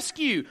to my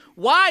rescue?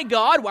 Why,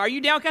 God? Why are you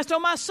downcast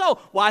on my soul?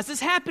 Why is this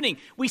happening?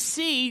 We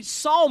see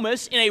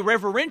psalmists in a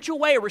reverential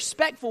way, a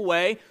respectful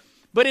way,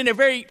 but in a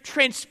very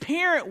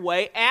transparent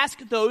way, ask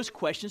those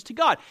questions to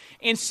God.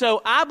 And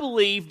so I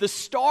believe the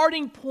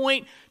starting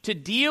point to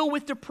deal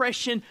with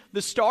depression,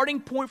 the starting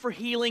point for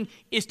healing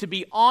is to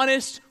be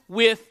honest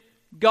with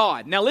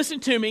God. Now listen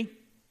to me.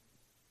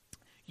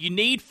 You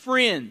need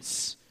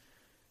friends.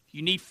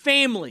 You need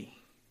family.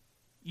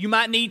 You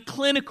might need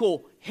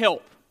clinical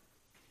help.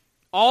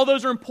 All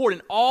those are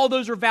important. All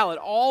those are valid.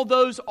 All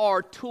those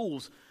are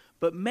tools.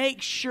 But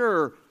make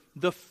sure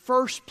the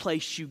first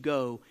place you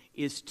go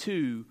is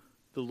to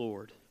the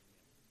Lord.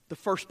 The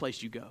first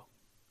place you go.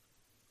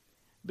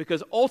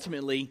 Because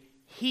ultimately,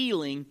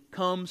 healing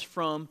comes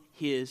from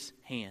His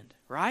hand,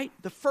 right?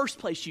 The first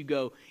place you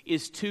go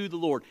is to the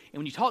Lord. And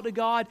when you talk to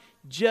God,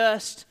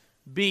 just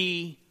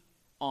be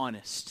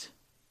honest.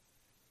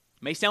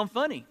 It may sound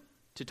funny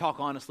to talk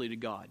honestly to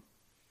God.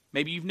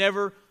 Maybe you've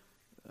never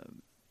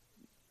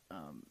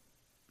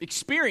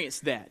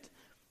experienced that,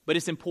 but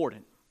it's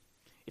important.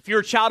 If you're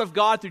a child of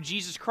God through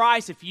Jesus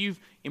Christ, if you've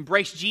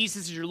embraced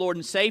Jesus as your Lord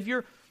and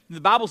Savior, the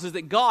Bible says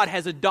that God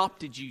has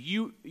adopted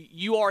you.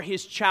 You are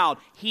His child.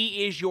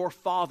 He is your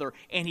Father,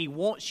 and He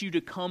wants you to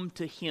come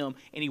to Him,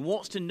 and He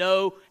wants to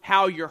know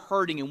how you're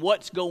hurting and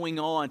what's going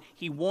on.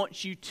 He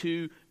wants you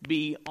to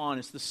be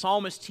honest. The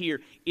psalmist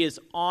here is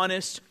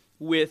honest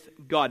with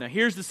God. Now,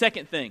 here's the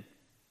second thing.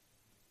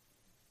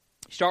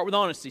 Start with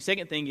honesty.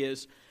 Second thing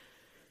is,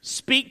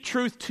 speak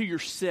truth to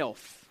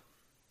yourself.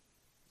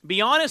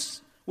 Be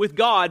honest with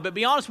God, but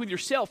be honest with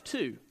yourself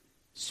too.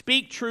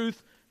 Speak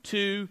truth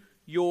to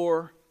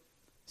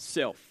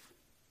yourself.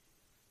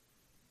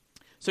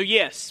 So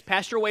yes,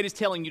 Pastor Wade is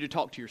telling you to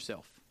talk to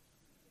yourself.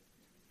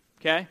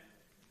 Okay?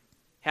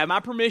 Have my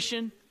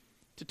permission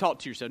to talk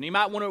to yourself. And you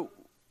might want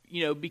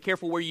to, be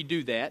careful where you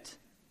do that.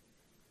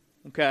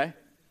 Okay?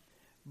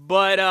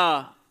 But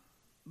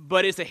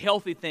it's a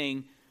healthy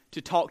thing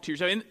to talk to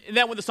yourself. Isn't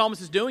that what the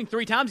psalmist is doing?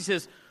 3 times he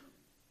says,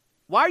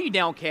 why are you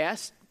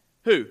downcast?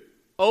 Who?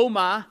 Oh,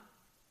 my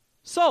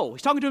soul.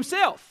 He's talking to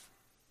himself.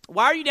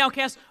 Why are you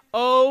downcast?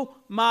 Oh,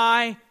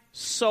 my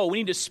soul. We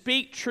need to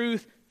speak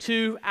truth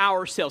to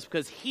ourselves,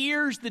 because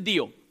here's the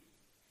deal.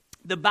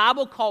 The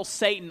Bible calls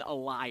Satan a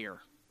liar.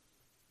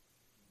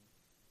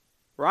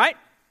 Right?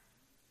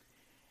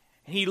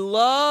 He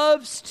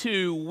loves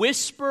to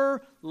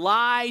whisper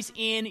lies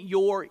in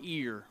your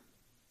ear.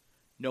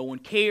 No one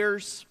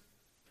cares.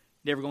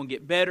 Never going to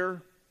get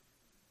better.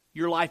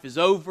 Your life is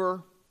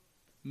over.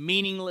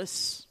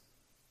 Meaningless.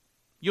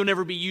 You'll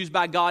never be used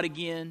by God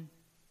again.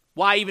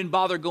 Why even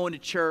bother going to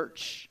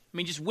church? I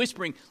mean, just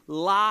whispering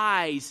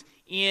lies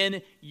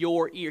in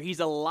your ear. He's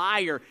a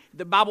liar.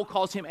 The Bible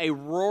calls him a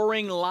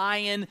roaring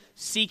lion,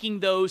 seeking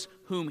those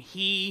whom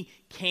he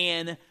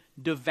can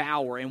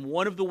devour. And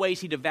one of the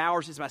ways he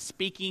devours is by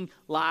speaking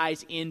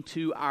lies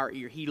into our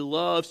ear. He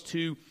loves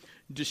to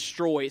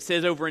destroy. It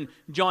says over in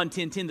John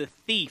 10:10, the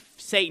thief,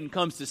 Satan,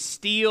 comes to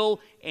steal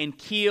and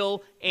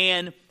kill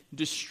and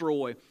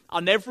destroy.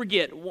 I'll never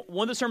forget,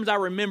 one of the sermons I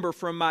remember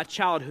from my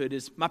childhood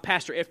is my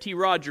pastor, F.T.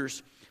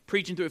 Rogers,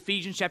 preaching through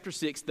Ephesians chapter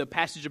 6, the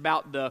passage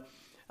about the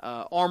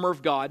armor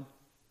of God.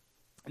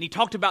 And he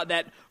talked about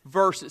that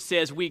verse that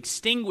says, we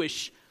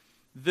extinguish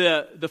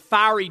the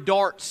fiery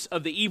darts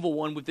of the evil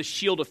one with the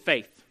shield of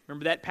faith.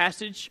 Remember that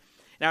passage?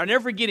 Now, I'll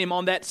never forget him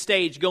on that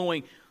stage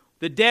going,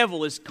 the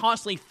devil is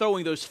constantly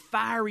throwing those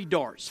fiery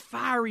darts,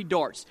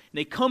 and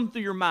they come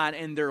through your mind,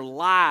 and they're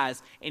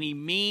lies, and he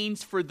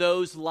means for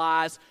those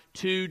lies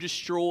to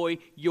destroy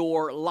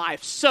your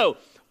life. So,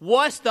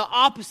 what's the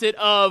opposite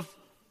of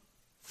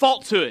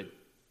falsehood?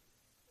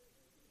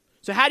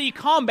 So how do you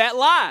combat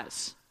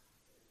lies?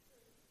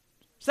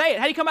 Say it.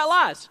 How do you combat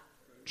lies?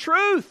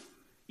 Truth.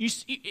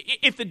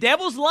 If the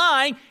devil's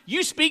lying,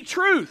 you speak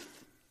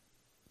truth.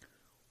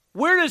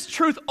 Where does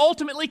truth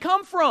ultimately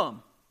come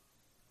from?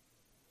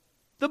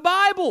 The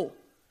Bible.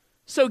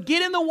 So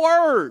get in the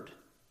Word.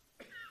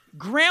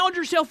 Ground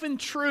yourself in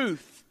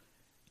truth.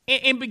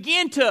 And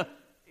begin to,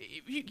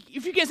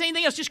 if you can't say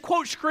anything else, just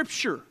quote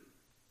Scripture.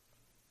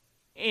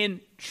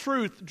 And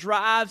truth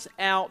drives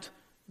out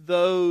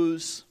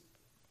those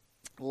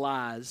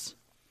lies.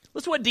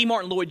 Listen to what D.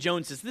 Martin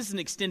Lloyd-Jones says. This is an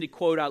extended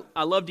quote.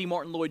 I love D.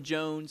 Martin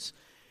Lloyd-Jones.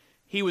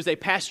 He was a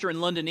pastor in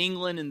London,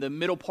 England in the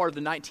middle part of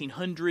the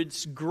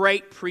 1900s.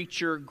 Great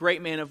preacher,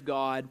 great man of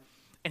God.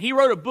 And he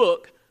wrote a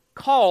book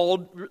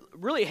called,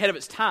 really ahead of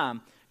its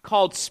time,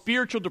 called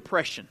Spiritual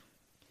Depression.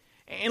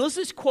 And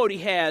listen to this quote he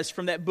has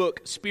from that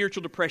book,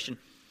 Spiritual Depression.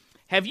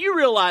 Have you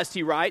realized,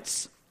 he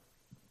writes,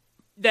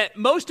 that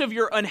most of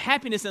your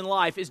unhappiness in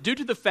life is due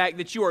to the fact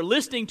that you are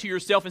listening to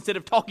yourself instead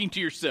of talking to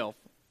yourself?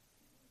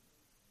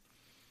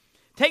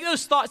 Take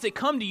those thoughts that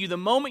come to you the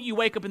moment you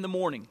wake up in the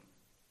morning.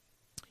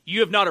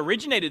 You have not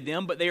originated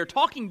them, but they are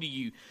talking to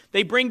you.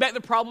 They bring back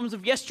the problems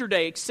of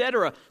yesterday,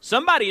 etc.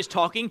 Somebody is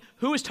talking.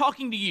 Who is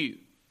talking to you?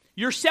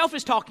 Yourself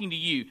is talking to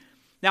you.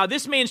 Now,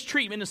 this man's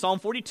treatment in Psalm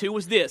 42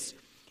 was this.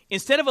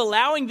 Instead of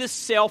allowing this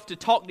self to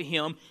talk to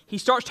him, he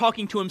starts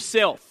talking to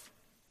himself.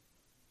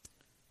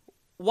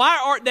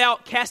 Why art thou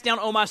cast down,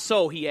 O my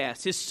soul, he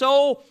asks. His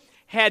soul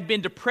had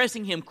been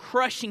depressing him,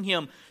 crushing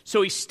him.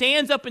 So he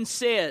stands up and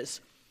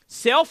says,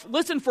 self,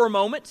 listen for a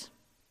moment.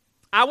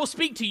 I will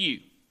speak to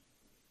you.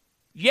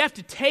 You have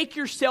to take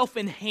yourself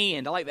in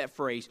hand. I like that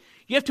phrase.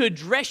 You have to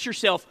address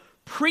yourself,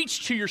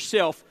 preach to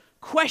yourself,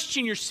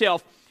 question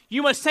yourself.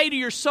 You must say to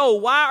your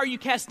soul, why are you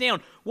cast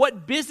down?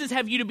 What business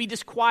have you to be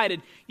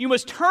disquieted? You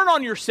must turn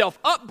on yourself,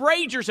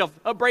 upbraid yourself.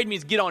 Upbraid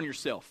means get on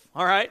yourself,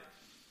 all right?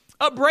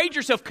 Upbraid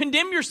yourself,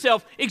 condemn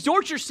yourself,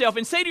 exhort yourself,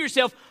 and say to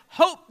yourself,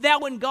 hope thou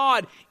in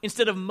God,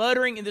 instead of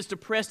muttering in this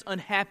depressed,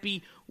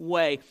 unhappy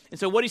way. And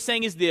so what he's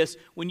saying is this: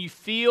 when you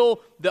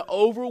feel the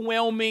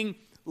overwhelming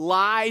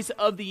lies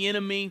of the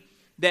enemy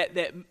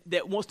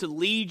that wants to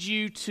lead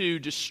you to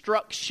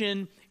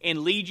destruction and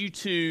lead you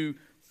to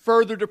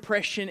further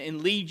depression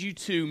and lead you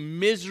to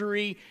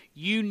misery,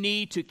 you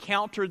need to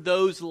counter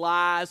those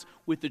lies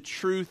with the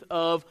truth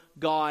of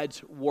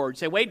God's Word.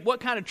 Say, wait,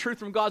 what kind of truth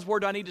from God's Word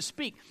do I need to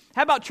speak?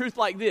 How about truth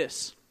like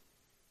this?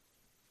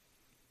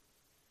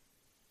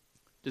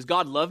 Does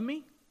God love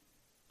me?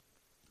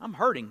 I'm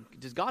hurting.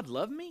 Does God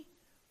love me?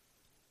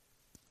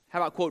 How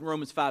about quoting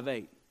Romans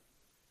 5:8?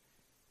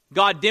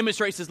 God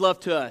demonstrates His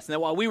love to us, and that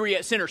while we were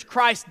yet sinners,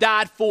 Christ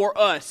died for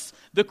us.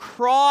 The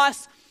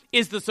cross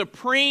is the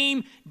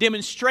supreme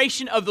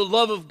demonstration of the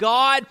love of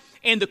God.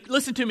 And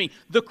listen to me,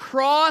 the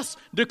cross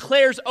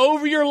declares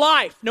over your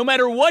life, no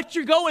matter what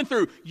you're going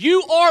through,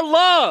 you are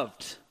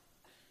loved.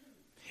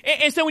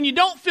 And so when you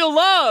don't feel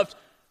loved,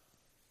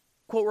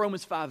 quote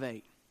Romans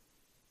 5:8.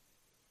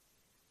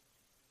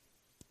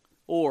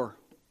 Or,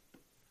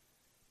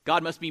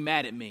 God must be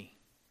mad at me.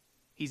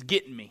 He's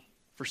getting me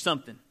for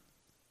something.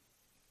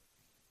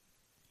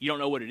 You don't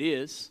know what it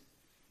is.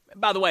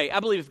 By the way, I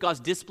believe if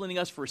God's disciplining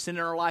us for a sin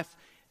in our life,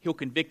 He'll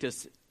convict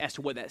us as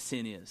to what that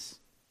sin is.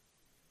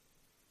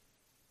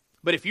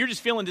 But if you're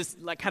just feeling this,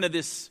 like kind of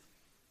this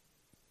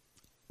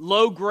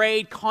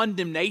low-grade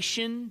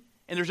condemnation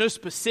and there's no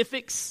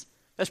specifics,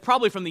 that's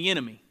probably from the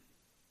enemy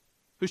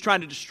who's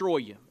trying to destroy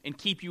you and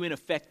keep you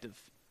ineffective.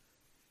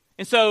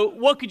 And so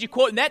what could you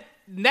quote in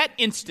that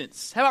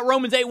instance? How about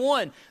Romans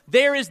 8:1?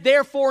 There is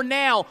therefore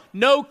now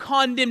no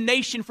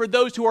condemnation for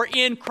those who are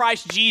in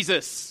Christ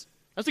Jesus.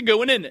 That's a good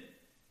one, isn't it?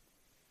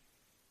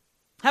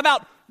 How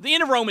about the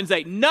end of Romans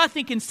 8?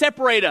 Nothing can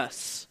separate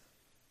us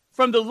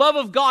from the love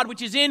of God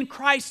which is in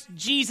Christ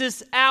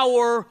Jesus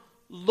our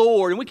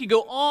Lord. And we could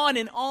go on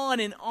and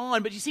on and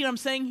on. But you see what I'm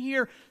saying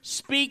here?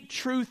 Speak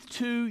truth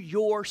to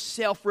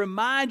yourself.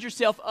 Remind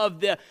yourself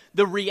of the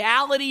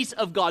realities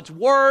of God's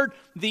Word,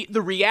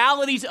 the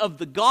realities of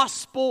the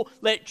gospel.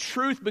 Let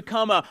truth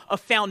become a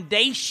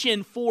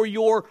foundation for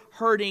your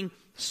hurting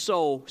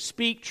soul.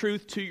 Speak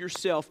truth to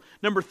yourself.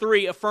 Number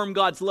 3, affirm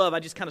God's love. I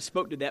just kind of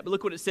spoke to that. But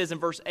look what it says in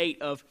verse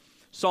 8 of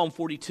Psalm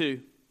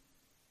 42.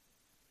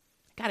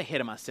 I got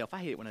ahead of myself. I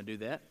hate it when I do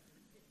that.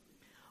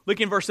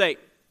 Look in verse 8.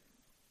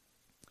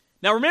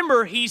 Now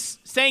remember, he's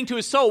saying to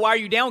his soul, why are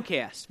you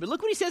downcast? But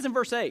look what he says in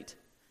verse 8.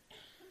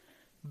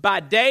 By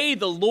day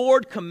the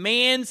Lord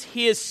commands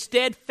His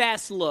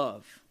steadfast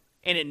love,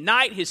 and at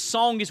night His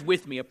song is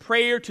with me, a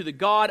prayer to the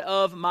God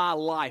of my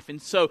life.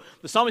 And so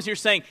the psalmist here is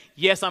saying,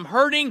 yes, I'm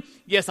hurting,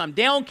 yes, I'm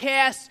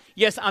downcast,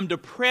 yes, I'm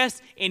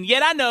depressed, and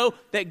yet I know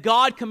that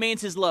God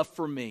commands His love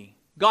for me.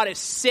 God has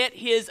set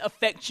His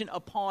affection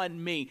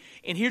upon me.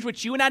 And here's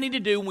what you and I need to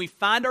do when we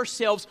find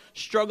ourselves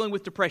struggling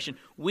with depression.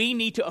 We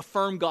need to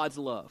affirm God's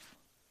love.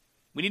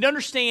 We need to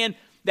understand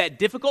that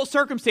difficult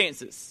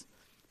circumstances,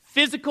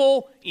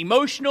 physical,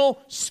 emotional,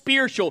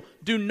 spiritual,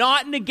 do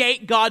not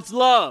negate God's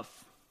love.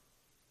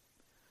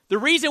 The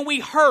reason we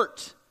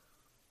hurt,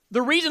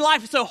 the reason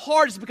life is so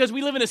hard is because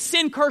we live in a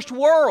sin-cursed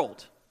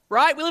world,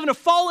 right? We live in a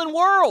fallen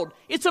world.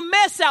 It's a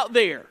mess out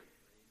there.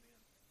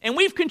 And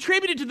we've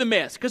contributed to the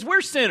mess because we're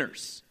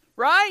sinners,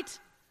 right?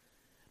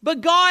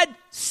 But God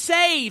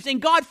saves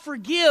and God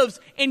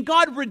forgives and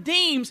God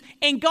redeems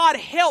and God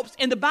helps.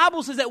 And the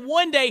Bible says that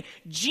one day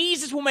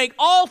Jesus will make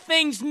all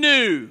things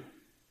new.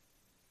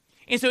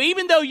 And so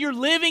even though you're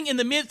living in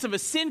the midst of a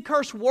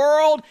sin-cursed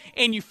world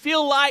and you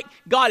feel like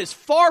God is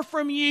far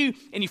from you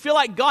and you feel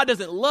like God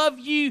doesn't love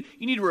you,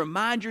 you need to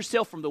remind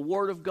yourself from the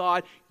Word of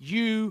God,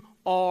 you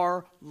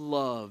are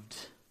loved.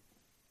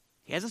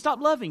 He hasn't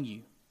stopped loving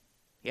you.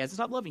 He hasn't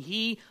stopped loving you.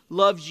 He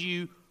loves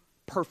you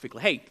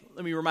perfectly. Hey,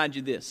 let me remind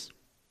you this.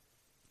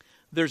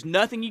 There's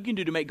nothing you can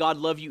do to make God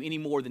love you any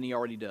more than He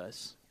already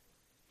does.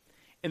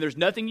 And there's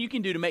nothing you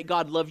can do to make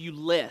God love you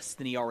less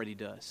than He already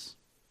does.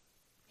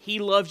 He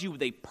loves you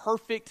with a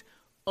perfect,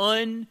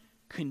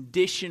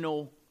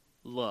 unconditional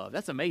love.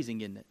 That's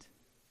amazing, isn't it?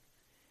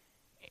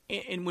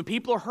 And when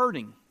people are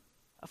hurting,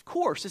 of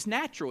course, it's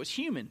natural, it's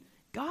human.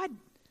 God,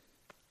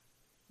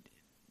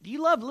 do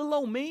you love little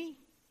old me?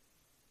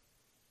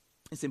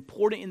 It's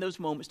important in those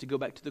moments to go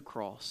back to the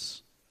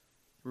cross.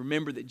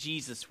 Remember that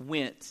Jesus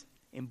went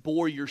and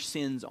bore your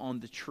sins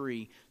on the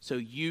tree so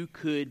you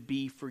could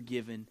be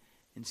forgiven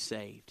and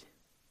saved.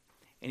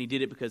 And He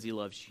did it because He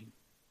loves you.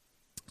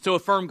 So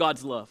affirm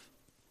God's love.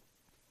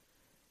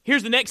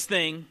 Here's the next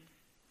thing.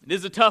 This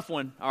is a tough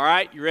one. All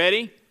right, you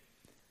ready?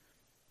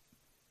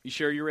 You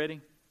sure you're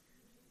ready?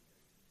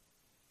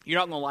 You're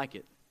not going to like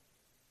it.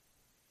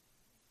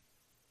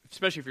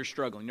 Especially if you're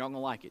struggling. You're not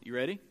going to like it. You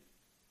ready?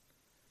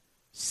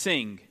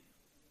 Sing.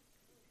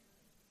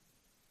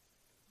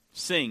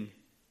 Sing.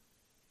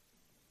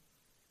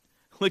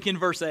 Look in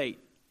verse 8.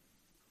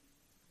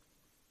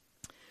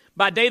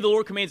 By day the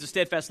Lord commands a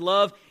steadfast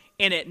love,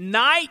 and at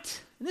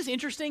night, isn't this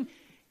interesting?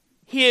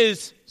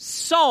 His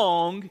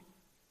song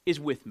is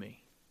with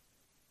me.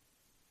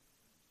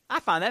 I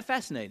find that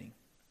fascinating.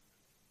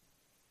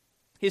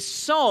 His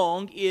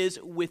song is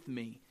with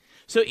me.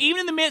 So even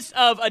in the midst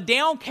of a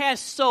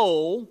downcast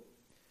soul,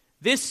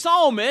 this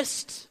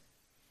psalmist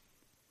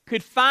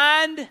could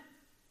find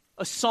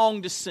a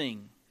song to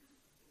sing.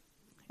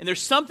 And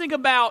there's something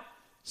about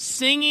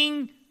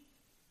singing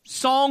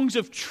songs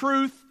of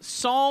truth,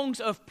 songs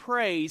of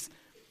praise,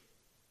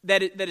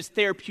 that is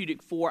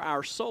therapeutic for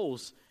our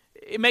souls.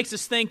 It makes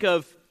us think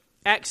of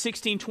Acts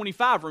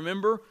 16:25.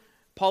 Remember,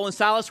 Paul and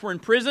Silas were in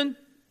prison,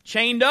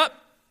 chained up.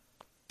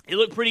 It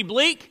looked pretty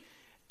bleak.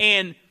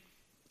 And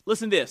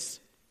listen to this.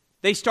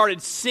 They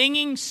started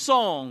singing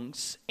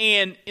songs.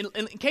 And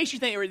in case you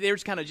think they were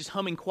just kind of just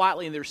humming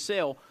quietly in their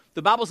cell,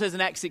 the Bible says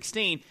in Acts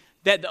 16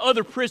 that the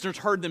other prisoners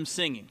heard them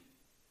singing.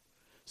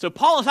 So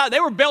Paul and Silas, they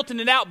were belting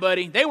it out,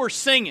 buddy. They were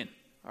singing,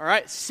 all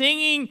right?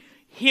 Singing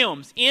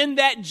hymns in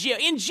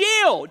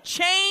jail,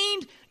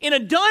 chained in a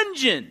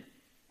dungeon.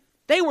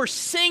 They were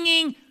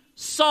singing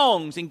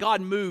songs, and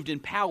God moved in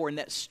power in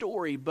that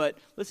story. But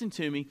listen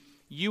to me,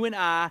 you and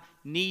I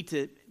need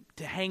to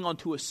hang on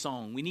to a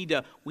song. We need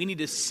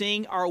to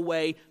sing our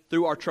way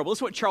through our trouble.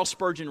 That's what Charles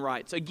Spurgeon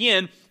writes.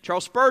 Again,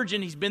 Charles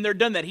Spurgeon, he's been there,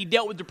 done that. He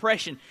dealt with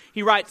depression.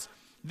 He writes,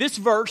 this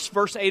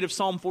verse 8 of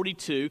Psalm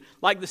 42,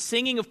 like the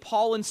singing of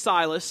Paul and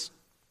Silas,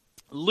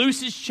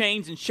 looses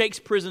chains and shakes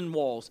prison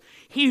walls.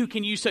 He who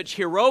can use such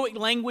heroic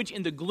language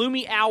in the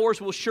gloomy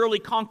hours will surely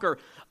conquer.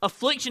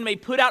 Affliction may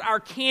put out our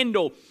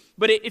candle,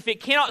 but if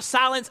it cannot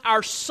silence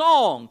our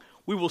song,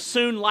 we will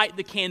soon light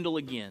the candle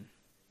again.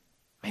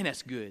 Man,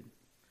 that's good.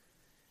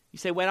 You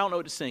say, well, I don't know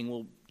what to sing.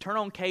 Well, turn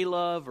on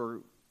K-Love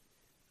or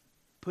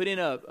put in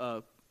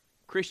a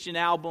Christian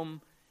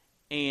album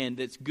and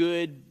that's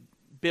good,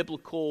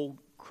 biblical,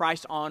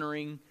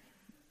 Christ-honoring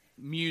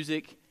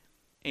music,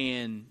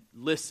 and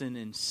listen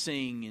and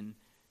sing. And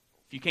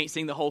if you can't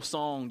sing the whole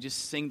song,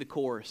 just sing the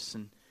chorus.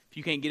 And if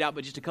you can't get out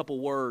but just a couple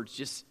words,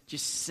 just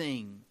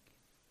sing.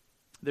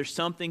 There's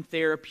something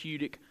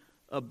therapeutic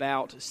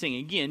about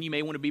singing. Again, you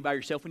may want to be by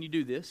yourself when you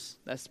do this.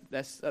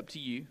 That's up to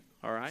you,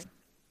 all right?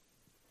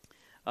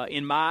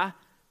 In my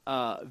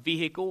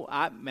vehicle,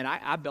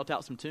 I belt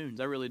out some tunes.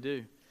 I really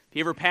do. If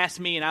you ever pass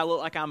me and I look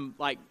like I'm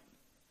like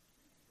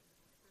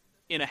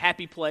in a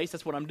happy place,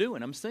 that's what I'm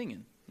doing. I'm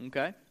singing.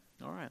 Okay?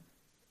 All right.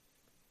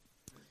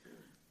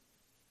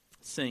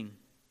 Sing.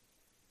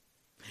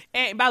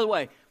 And by the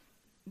way,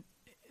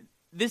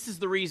 this is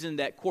the reason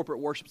that corporate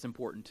worship is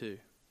important too.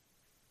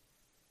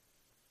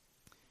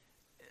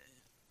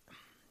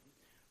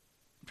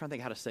 I'm trying to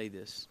think how to say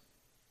this.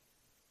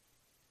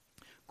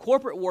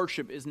 Corporate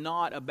worship is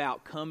not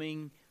about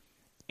coming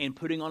and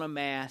putting on a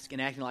mask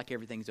and acting like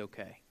everything's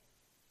okay.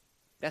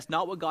 That's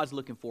not what God's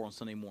looking for on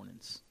Sunday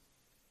mornings.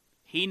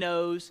 He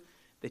knows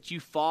that you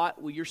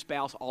fought with your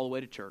spouse all the way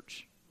to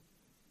church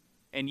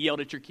and yelled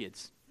at your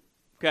kids.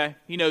 Okay?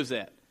 He knows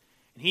that.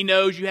 And He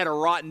knows you had a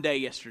rotten day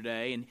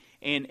yesterday,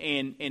 and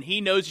He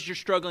knows that you're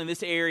struggling in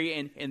this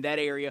area and that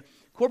area.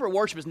 Corporate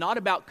worship is not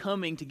about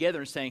coming together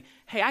and saying,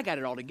 hey, I got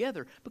it all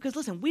together. Because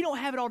listen, we don't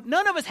have it all.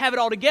 None of us have it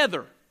all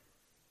together.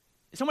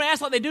 If someone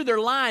asks like they do, they're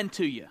lying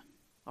to you.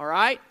 All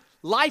right?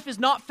 Life is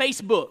not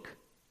Facebook.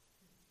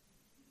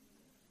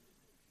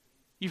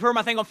 You've heard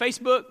my thing on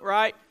Facebook,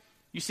 right?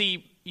 You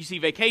see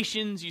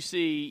vacations. You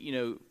see,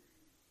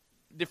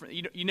 different.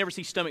 You never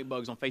see stomach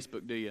bugs on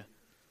Facebook, do you?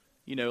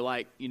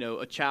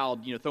 A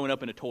child, throwing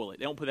up in a toilet.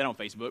 They don't put that on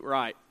Facebook,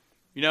 right?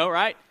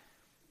 Right?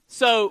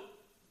 So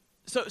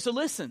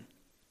listen.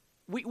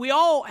 We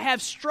all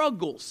have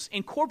struggles,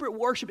 and corporate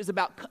worship is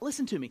about.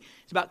 Listen to me.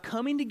 It's about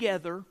coming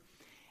together.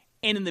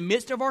 And in the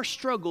midst of our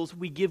struggles,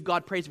 we give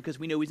God praise because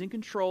we know He's in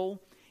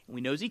control, and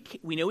we know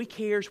He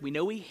cares, we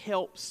know He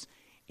helps.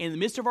 And in the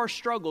midst of our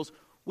struggles,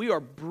 we are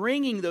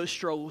bringing those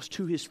struggles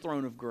to His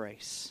throne of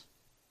grace.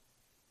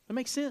 That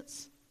makes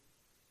sense?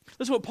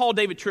 This is what Paul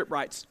David Tripp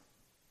writes.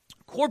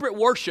 Corporate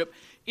worship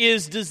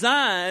is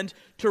designed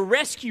to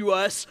rescue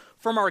us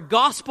from our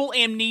gospel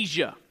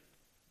amnesia.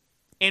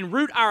 and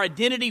root our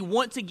identity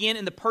once again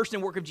in the person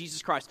and work of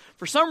Jesus Christ.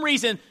 For some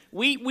reason,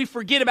 we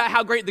forget about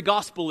how great the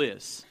gospel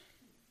is.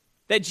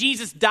 That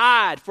Jesus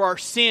died for our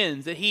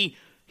sins, that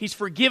He's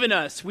forgiven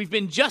us. We've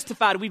been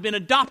justified. We've been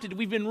adopted.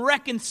 We've been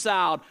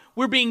reconciled.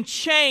 We're being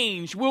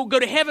changed. We'll go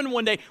to heaven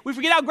one day. We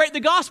forget how great the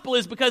gospel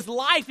is because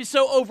life is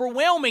so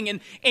overwhelming.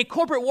 And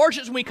corporate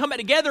worships when we come back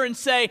together and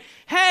say,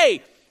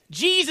 hey,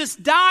 Jesus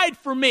died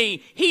for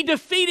me. He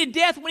defeated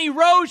death when He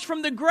rose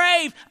from the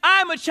grave.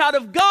 I'm a child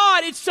of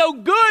God. It's so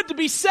good to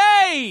be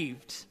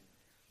saved.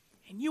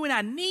 And you and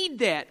I need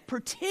that,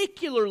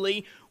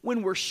 particularly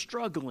when we're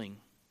struggling.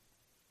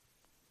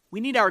 We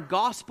need our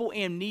gospel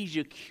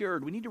amnesia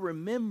cured. We need to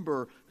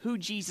remember who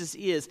Jesus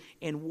is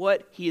and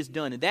what He has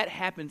done. And that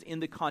happens in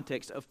the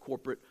context of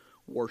corporate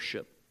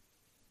worship.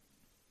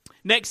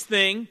 Next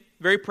thing,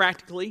 very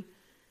practically,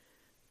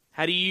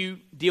 how do you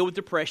deal with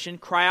depression?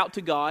 Cry out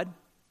to God.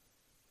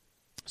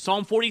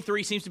 Psalm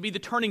 43 seems to be the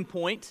turning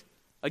point.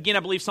 Again, I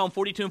believe Psalm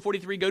 42 and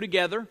 43 go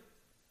together.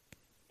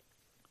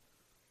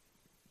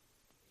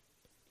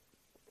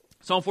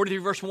 Psalm 43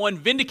 verse 1,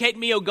 vindicate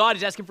me, O God.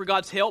 He's asking for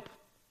God's help.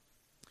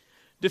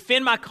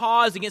 Defend my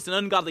cause against an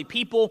ungodly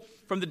people.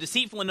 From the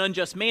deceitful and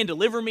unjust man,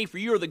 deliver me, for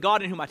you are the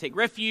God in whom I take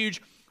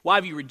refuge. Why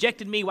have you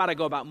rejected me? Why do I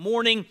go about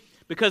mourning?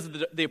 Because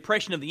of the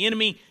oppression of the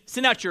enemy.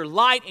 Send out your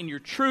light and your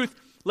truth.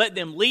 Let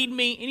them lead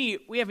me.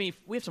 We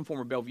have some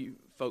former Bellevue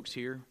folks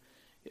here.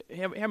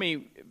 How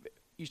many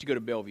used to go to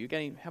Bellevue?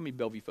 How many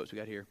Bellevue folks we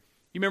got here?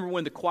 You remember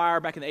when the choir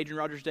back in the Adrian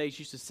Rogers days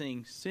used to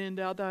sing, send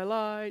out thy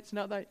light, send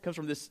out thy, comes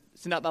from this,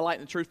 send out thy light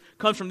and the truth,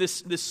 comes from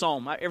this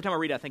psalm. Every time I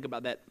read it, I think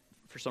about that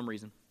for some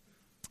reason.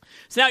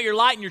 Send out your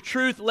light and your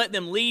truth. Let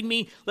them lead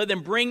me. Let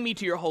them bring me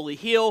to your holy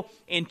hill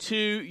and to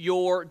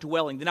your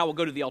dwelling. Then I will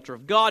go to the altar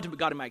of God, to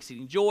God in my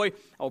exceeding joy.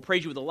 I will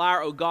praise you with a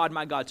lyre, O God,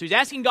 my God. So he's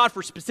asking God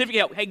for specific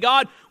help. Hey,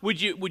 God, would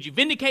you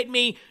vindicate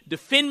me,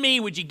 defend me?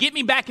 Would you get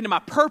me back into my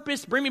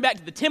purpose, bring me back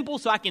to the temple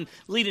so I can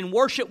lead in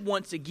worship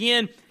once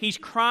again? He's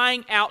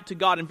crying out to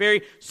God in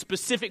very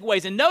specific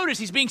ways. And notice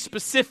he's being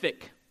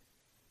specific.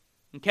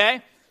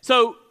 Okay?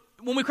 So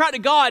when we cry out to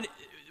God,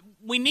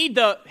 we need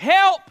the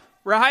help,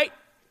 right?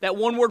 That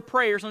one-word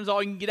prayer, sometimes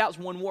all you can get out is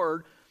one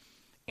word.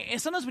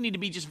 And sometimes we need to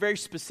be just very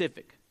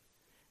specific.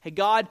 Hey,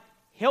 God,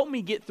 help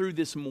me get through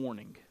this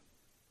morning.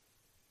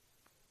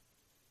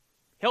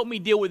 Help me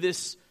deal with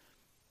this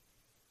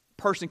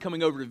person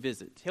coming over to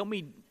visit. Help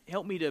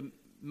me to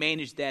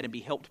manage that and be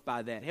helped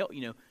by that.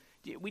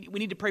 We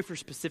need to pray for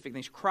specific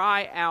things.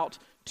 Cry out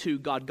to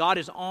God. God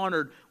is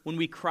honored when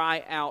we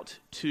cry out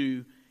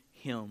to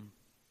Him.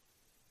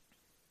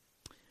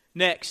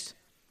 Next,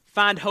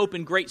 find hope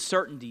in great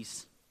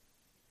certainties.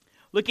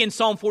 Look in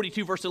Psalm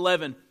 42, verse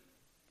 11.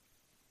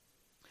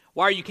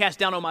 Why are you cast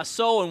down, O my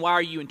soul, and why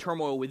are you in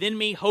turmoil within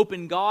me? Hope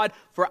in God,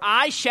 for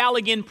I shall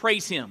again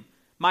praise Him,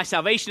 my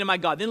salvation and my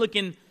God. Then look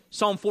in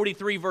Psalm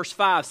 43, verse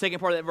 5, second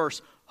part of that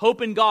verse.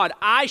 Hope in God,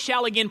 I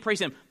shall again praise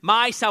Him,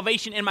 my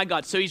salvation and my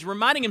God. So he's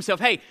reminding himself,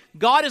 hey,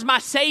 God is my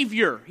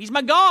Savior. He's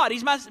my God.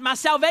 He's my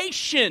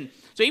salvation.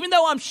 So even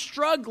though I'm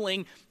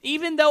struggling,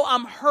 even though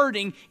I'm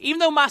hurting, even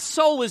though my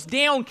soul is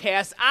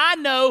downcast, I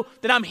know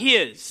that I'm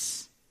His.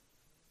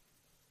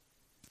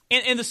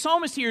 And the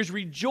psalmist here is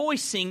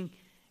rejoicing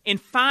and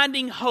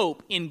finding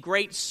hope in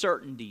great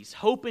certainties.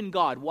 Hope in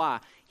God. Why?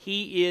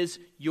 He is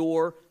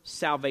your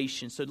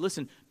salvation. So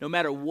listen, no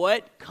matter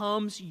what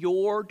comes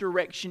your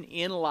direction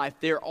in life,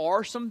 there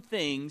are some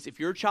things, if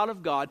you're a child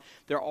of God,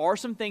 there are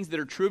some things that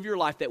are true of your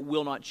life that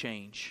will not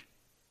change.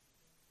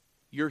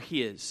 You're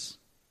His.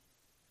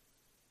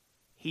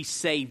 He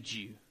saved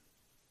you.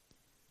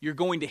 You're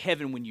going to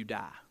heaven when you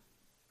die.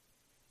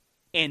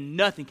 And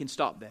nothing can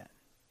stop that.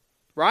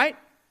 Right?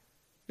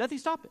 Nothing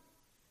stop it.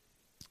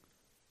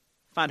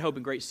 Find hope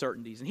in great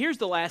certainties. And here's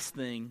the last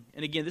thing.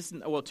 And again,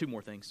 two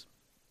more things.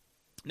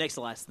 Next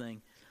to last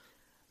thing.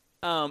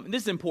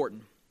 This is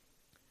important.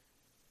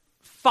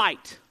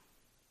 Fight.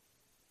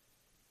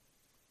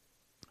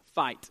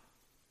 Fight.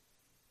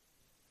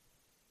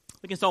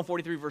 Look in Psalm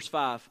 43, verse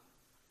 5.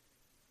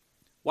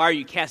 Why are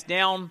you cast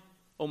down,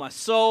 O my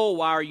soul?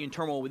 Why are you in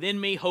turmoil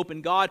within me? Hope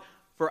in God,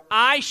 for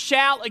I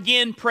shall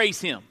again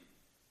praise Him.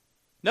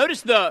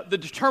 Notice the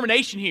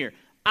determination here.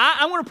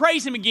 I want to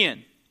praise Him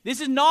again. This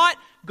is not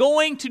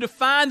going to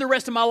define the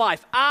rest of my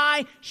life.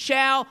 I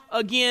shall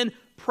again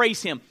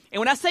praise Him. And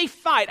when I say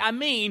fight, I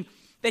mean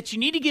that you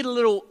need to get a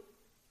little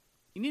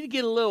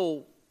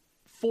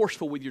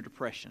forceful with your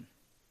depression.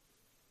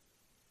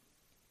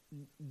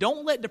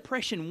 Don't let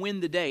depression win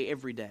the day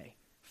every day.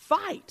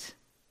 Fight.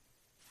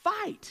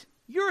 Fight.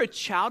 You're a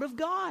child of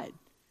God.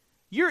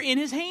 You're in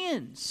His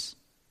hands.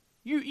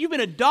 You've been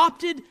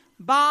adopted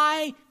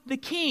by the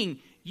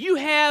King. You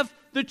have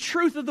the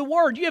truth of the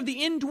Word. You have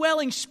the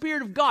indwelling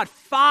Spirit of God.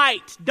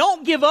 Fight.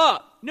 Don't give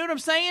up. You know what I'm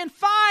saying?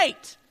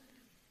 Fight.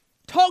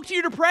 Talk to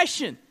your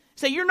depression.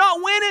 Say, you're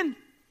not winning.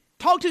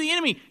 Talk to the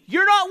enemy.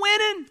 You're not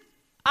winning.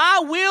 I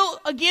will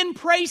again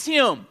praise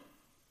Him.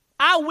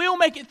 I will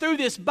make it through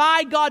this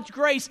by God's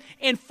grace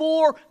and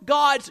for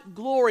God's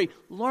glory.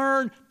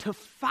 Learn to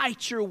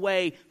fight your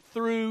way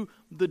through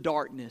the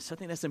darkness. I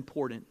think that's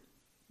important.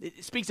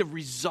 It speaks of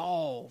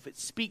resolve. It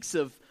speaks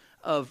of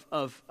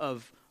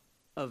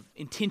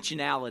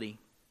intentionality.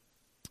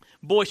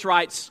 Boyce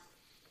writes,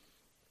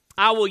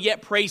 I will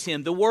yet praise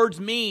him. The words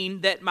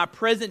mean that my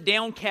present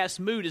downcast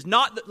mood is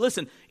not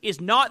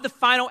the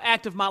final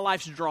act of my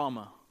life's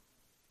drama.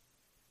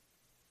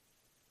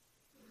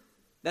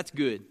 That's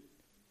good.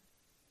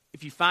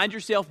 If you find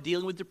yourself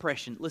dealing with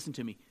depression, listen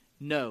to me.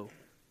 No,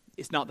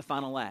 it's not the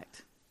final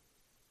act.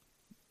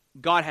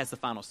 God has the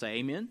final say.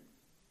 Amen?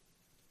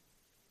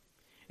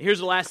 And here's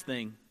the last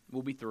thing.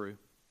 We'll be through.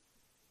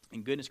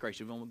 And goodness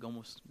gracious, we've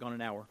almost gone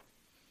an hour.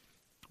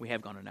 We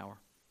have gone an hour.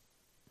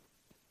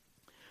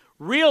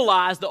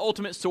 Realize the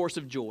ultimate source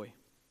of joy.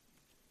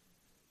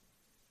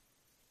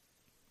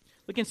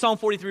 Look in Psalm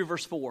 43,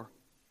 verse 4.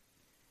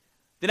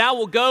 Then I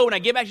will go, when I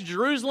get back to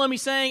Jerusalem,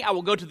 he's saying, I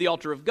will go to the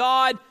altar of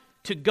God.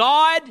 To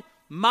God,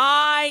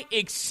 my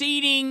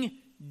exceeding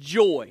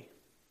joy.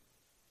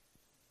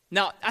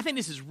 Now, I think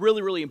this is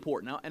really, really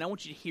important, and I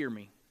want you to hear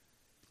me.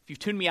 If you've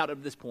tuned me out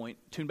at this point,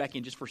 tune back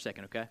in just for a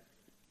second, okay?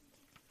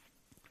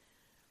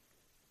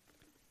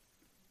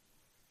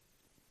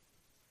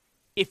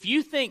 If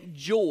you think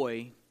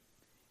joy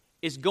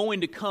is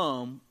going to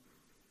come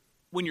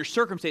when your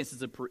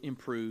circumstances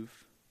improve,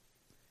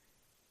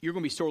 you're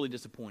going to be sorely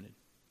disappointed.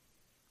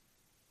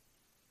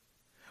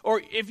 Or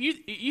if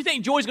you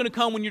think joy is going to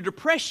come when your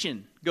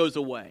depression goes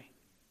away,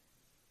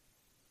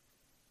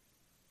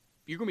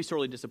 you're going to be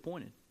sorely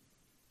disappointed.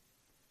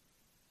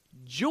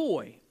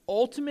 Joy,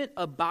 ultimate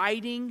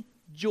abiding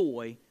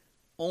joy,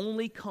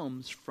 only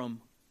comes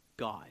from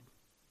God.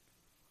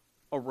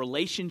 A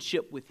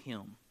relationship with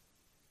Him.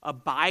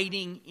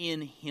 Abiding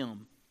in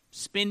Him.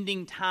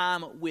 Spending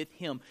time with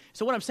Him.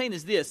 So what I'm saying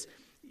is this.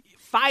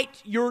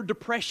 Fight your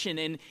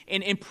depression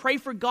and pray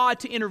for God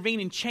to intervene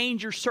and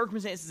change your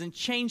circumstances and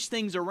change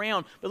things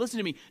around. But listen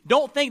to me.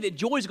 Don't think that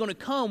joy is going to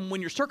come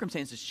when your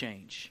circumstances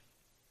change.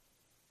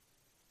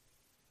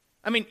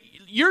 I mean,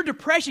 your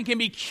depression can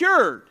be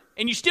cured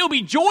and you still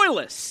be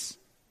joyless.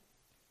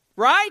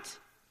 Right?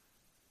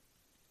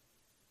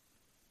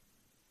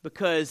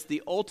 Because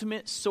the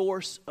ultimate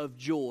source of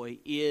joy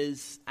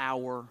is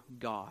our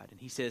God. And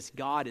he says,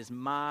 God is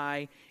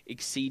my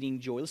exceeding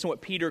joy. Listen to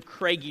what Peter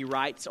Craigie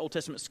writes, Old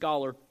Testament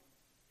scholar.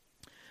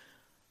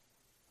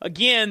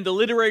 Again, the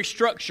literary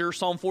structure,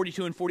 Psalm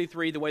 42 and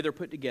 43, the way they're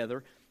put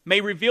together, may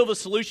reveal the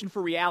solution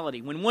for reality.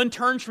 When one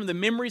turns from the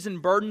memories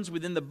and burdens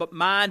within the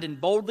mind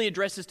and boldly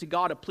addresses to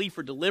God a plea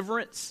for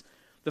deliverance,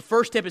 the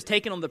first step is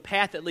taken on the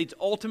path that leads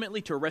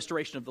ultimately to a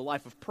restoration of the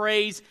life of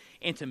praise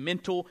and to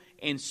mental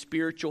and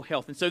spiritual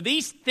health. And so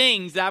these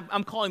things that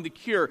I'm calling the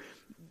cure,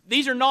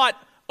 these are not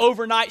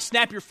overnight,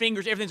 snap your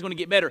fingers, everything's going to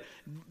get better.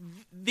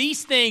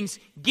 These things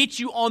get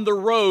you on the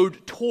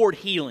road toward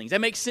healing. Does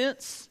that make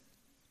sense?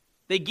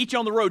 They get you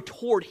on the road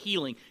toward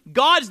healing.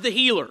 God's the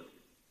healer.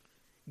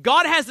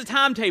 God has the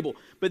timetable.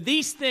 But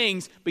these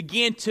things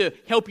begin to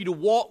help you to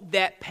walk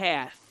that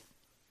path.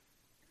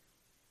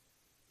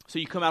 So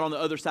you come out on the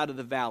other side of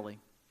the valley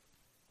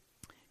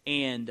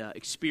and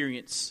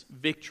experience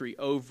victory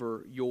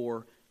over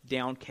your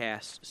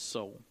downcast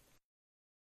soul.